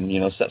 again,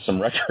 set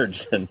some records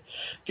and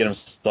get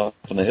himself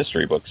in the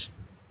history books.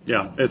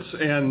 Yeah,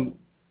 and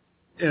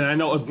I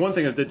know one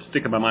thing that did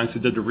stick in my mind, so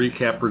I did the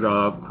recap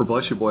for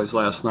Bless You Boys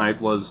last night,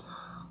 was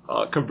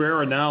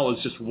Cabrera now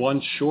is just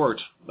 1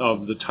 short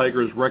of the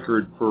Tigers'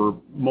 record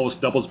for most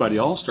doubles by the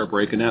All-Star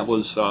break, and that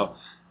was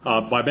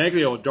by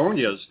Maglio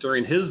Ordonez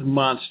during his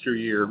monster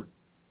year,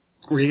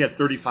 where he had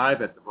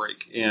 35 at the break,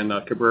 and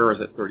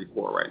Cabrera's at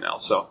 34 right now.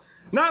 So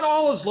not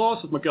all is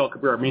lost with Miguel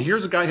Cabrera. I mean,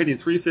 here's a guy hitting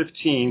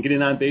 315,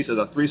 getting on base at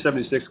a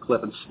 376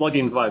 clip, and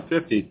slugging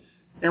 550,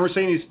 and we're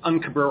saying he's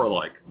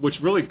un-Cabrera-like, which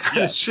really kind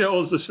of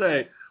shows to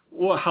say,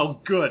 well,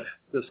 how good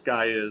this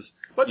guy is.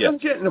 But then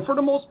again, for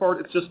the most part,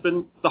 it's just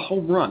been the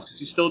home runs.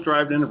 He's still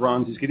driving in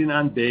runs. He's getting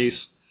on base.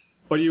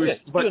 But you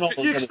expect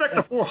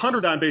a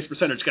 400 on-base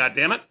percentage,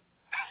 goddammit.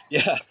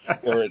 Yeah,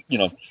 or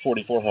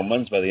 44 home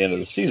runs by the end of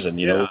the season.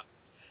 You know,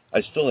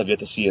 I still have yet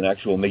to see an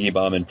actual Miggy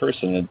bomb in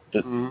person. And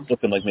it's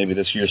looking like maybe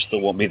this year still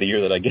won't be the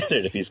year that I get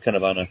it if he's kind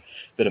of on a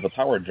bit of a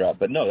power drop.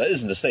 But no, that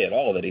isn't to say at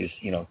all that he's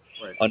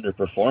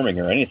underperforming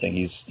or anything.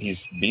 He's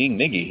being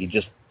Miggy. He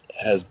just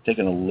has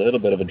taken a little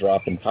bit of a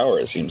drop in power,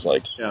 it seems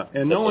like. Yeah,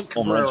 and knowing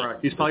Cabrera,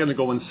 he's probably going to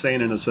go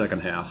insane in the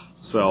second half.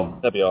 So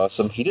that'd be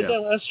awesome. He did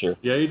that last year.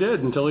 Yeah, he did,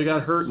 until he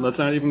got hurt, and let's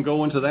not even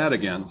go into that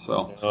again.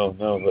 So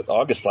no, but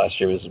August last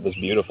year was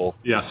beautiful.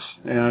 Yes,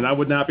 and I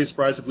would not be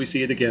surprised if we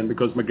see it again,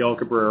 because Miguel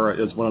Cabrera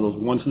is one of those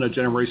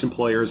once-in-a-generation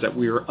players that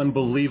we are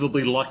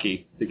unbelievably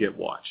lucky to get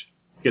to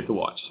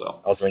watch. So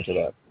I'll drink to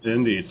that.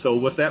 Indeed. So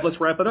with that, let's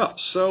wrap it up.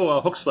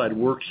 So HookSlide,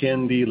 where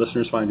can the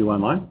listeners find you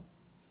online?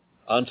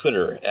 On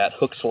Twitter, at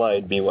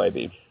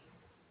HookSlideBYB.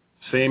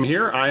 Same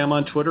here. I am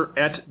on Twitter,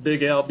 at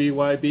Big Al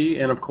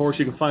BYB. And, of course,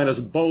 you can find us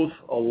both,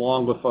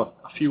 along with a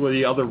few of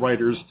the other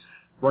writers,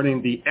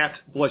 running the at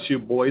Bless You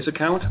Boys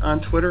account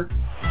on Twitter.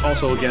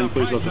 Also, again,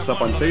 please look us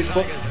up on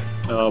Facebook.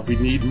 We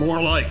need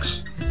more likes.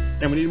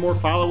 And we need more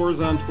followers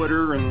on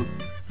Twitter. And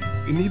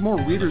we need more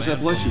readers at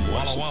Bless You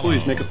Boys. So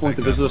please make a point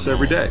to visit us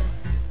every day.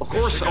 Of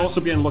course,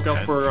 also be on the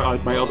lookout for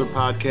my other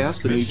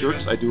podcast, Andy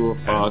Dirks. I do a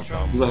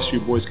Bless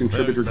You Boys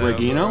contributor,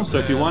 Greg Eno. So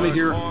if you want to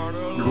hear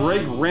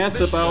Greg rant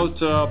about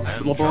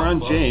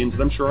LeBron James,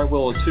 and I'm sure I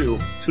will too,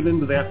 tune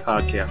into that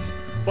podcast.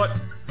 But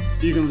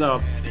you can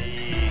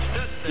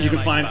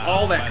find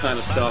all that kind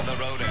of stuff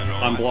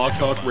on Blog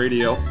Talk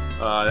Radio.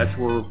 That's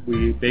where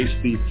we base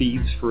the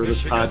feeds for this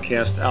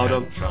podcast out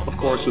of. Of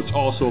course, it's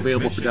also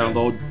available for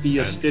download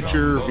via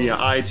Stitcher, via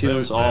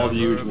iTunes, all the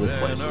usual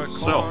places.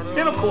 So,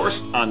 and of course,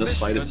 on the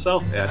site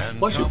itself at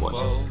Bless You Boys.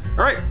 All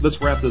right, let's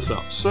wrap this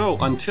up. So,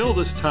 until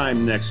this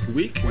time next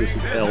week, this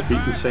is L.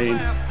 Beaton saying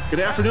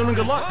good afternoon and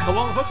good luck. Come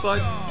on,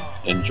 HookSlide.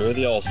 Enjoy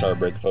the All-Star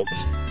break, folks.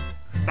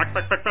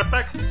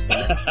 Back.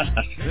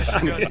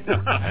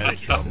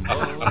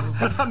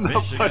 I'm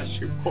not Bless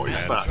You Boys.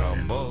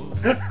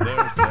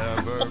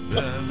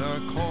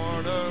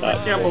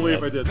 I can't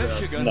believe I did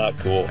that. Not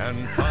cool.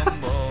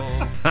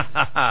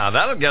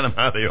 That'll get him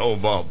out of the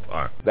old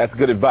ballpark. That's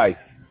good advice.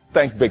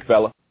 Thanks, big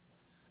fella.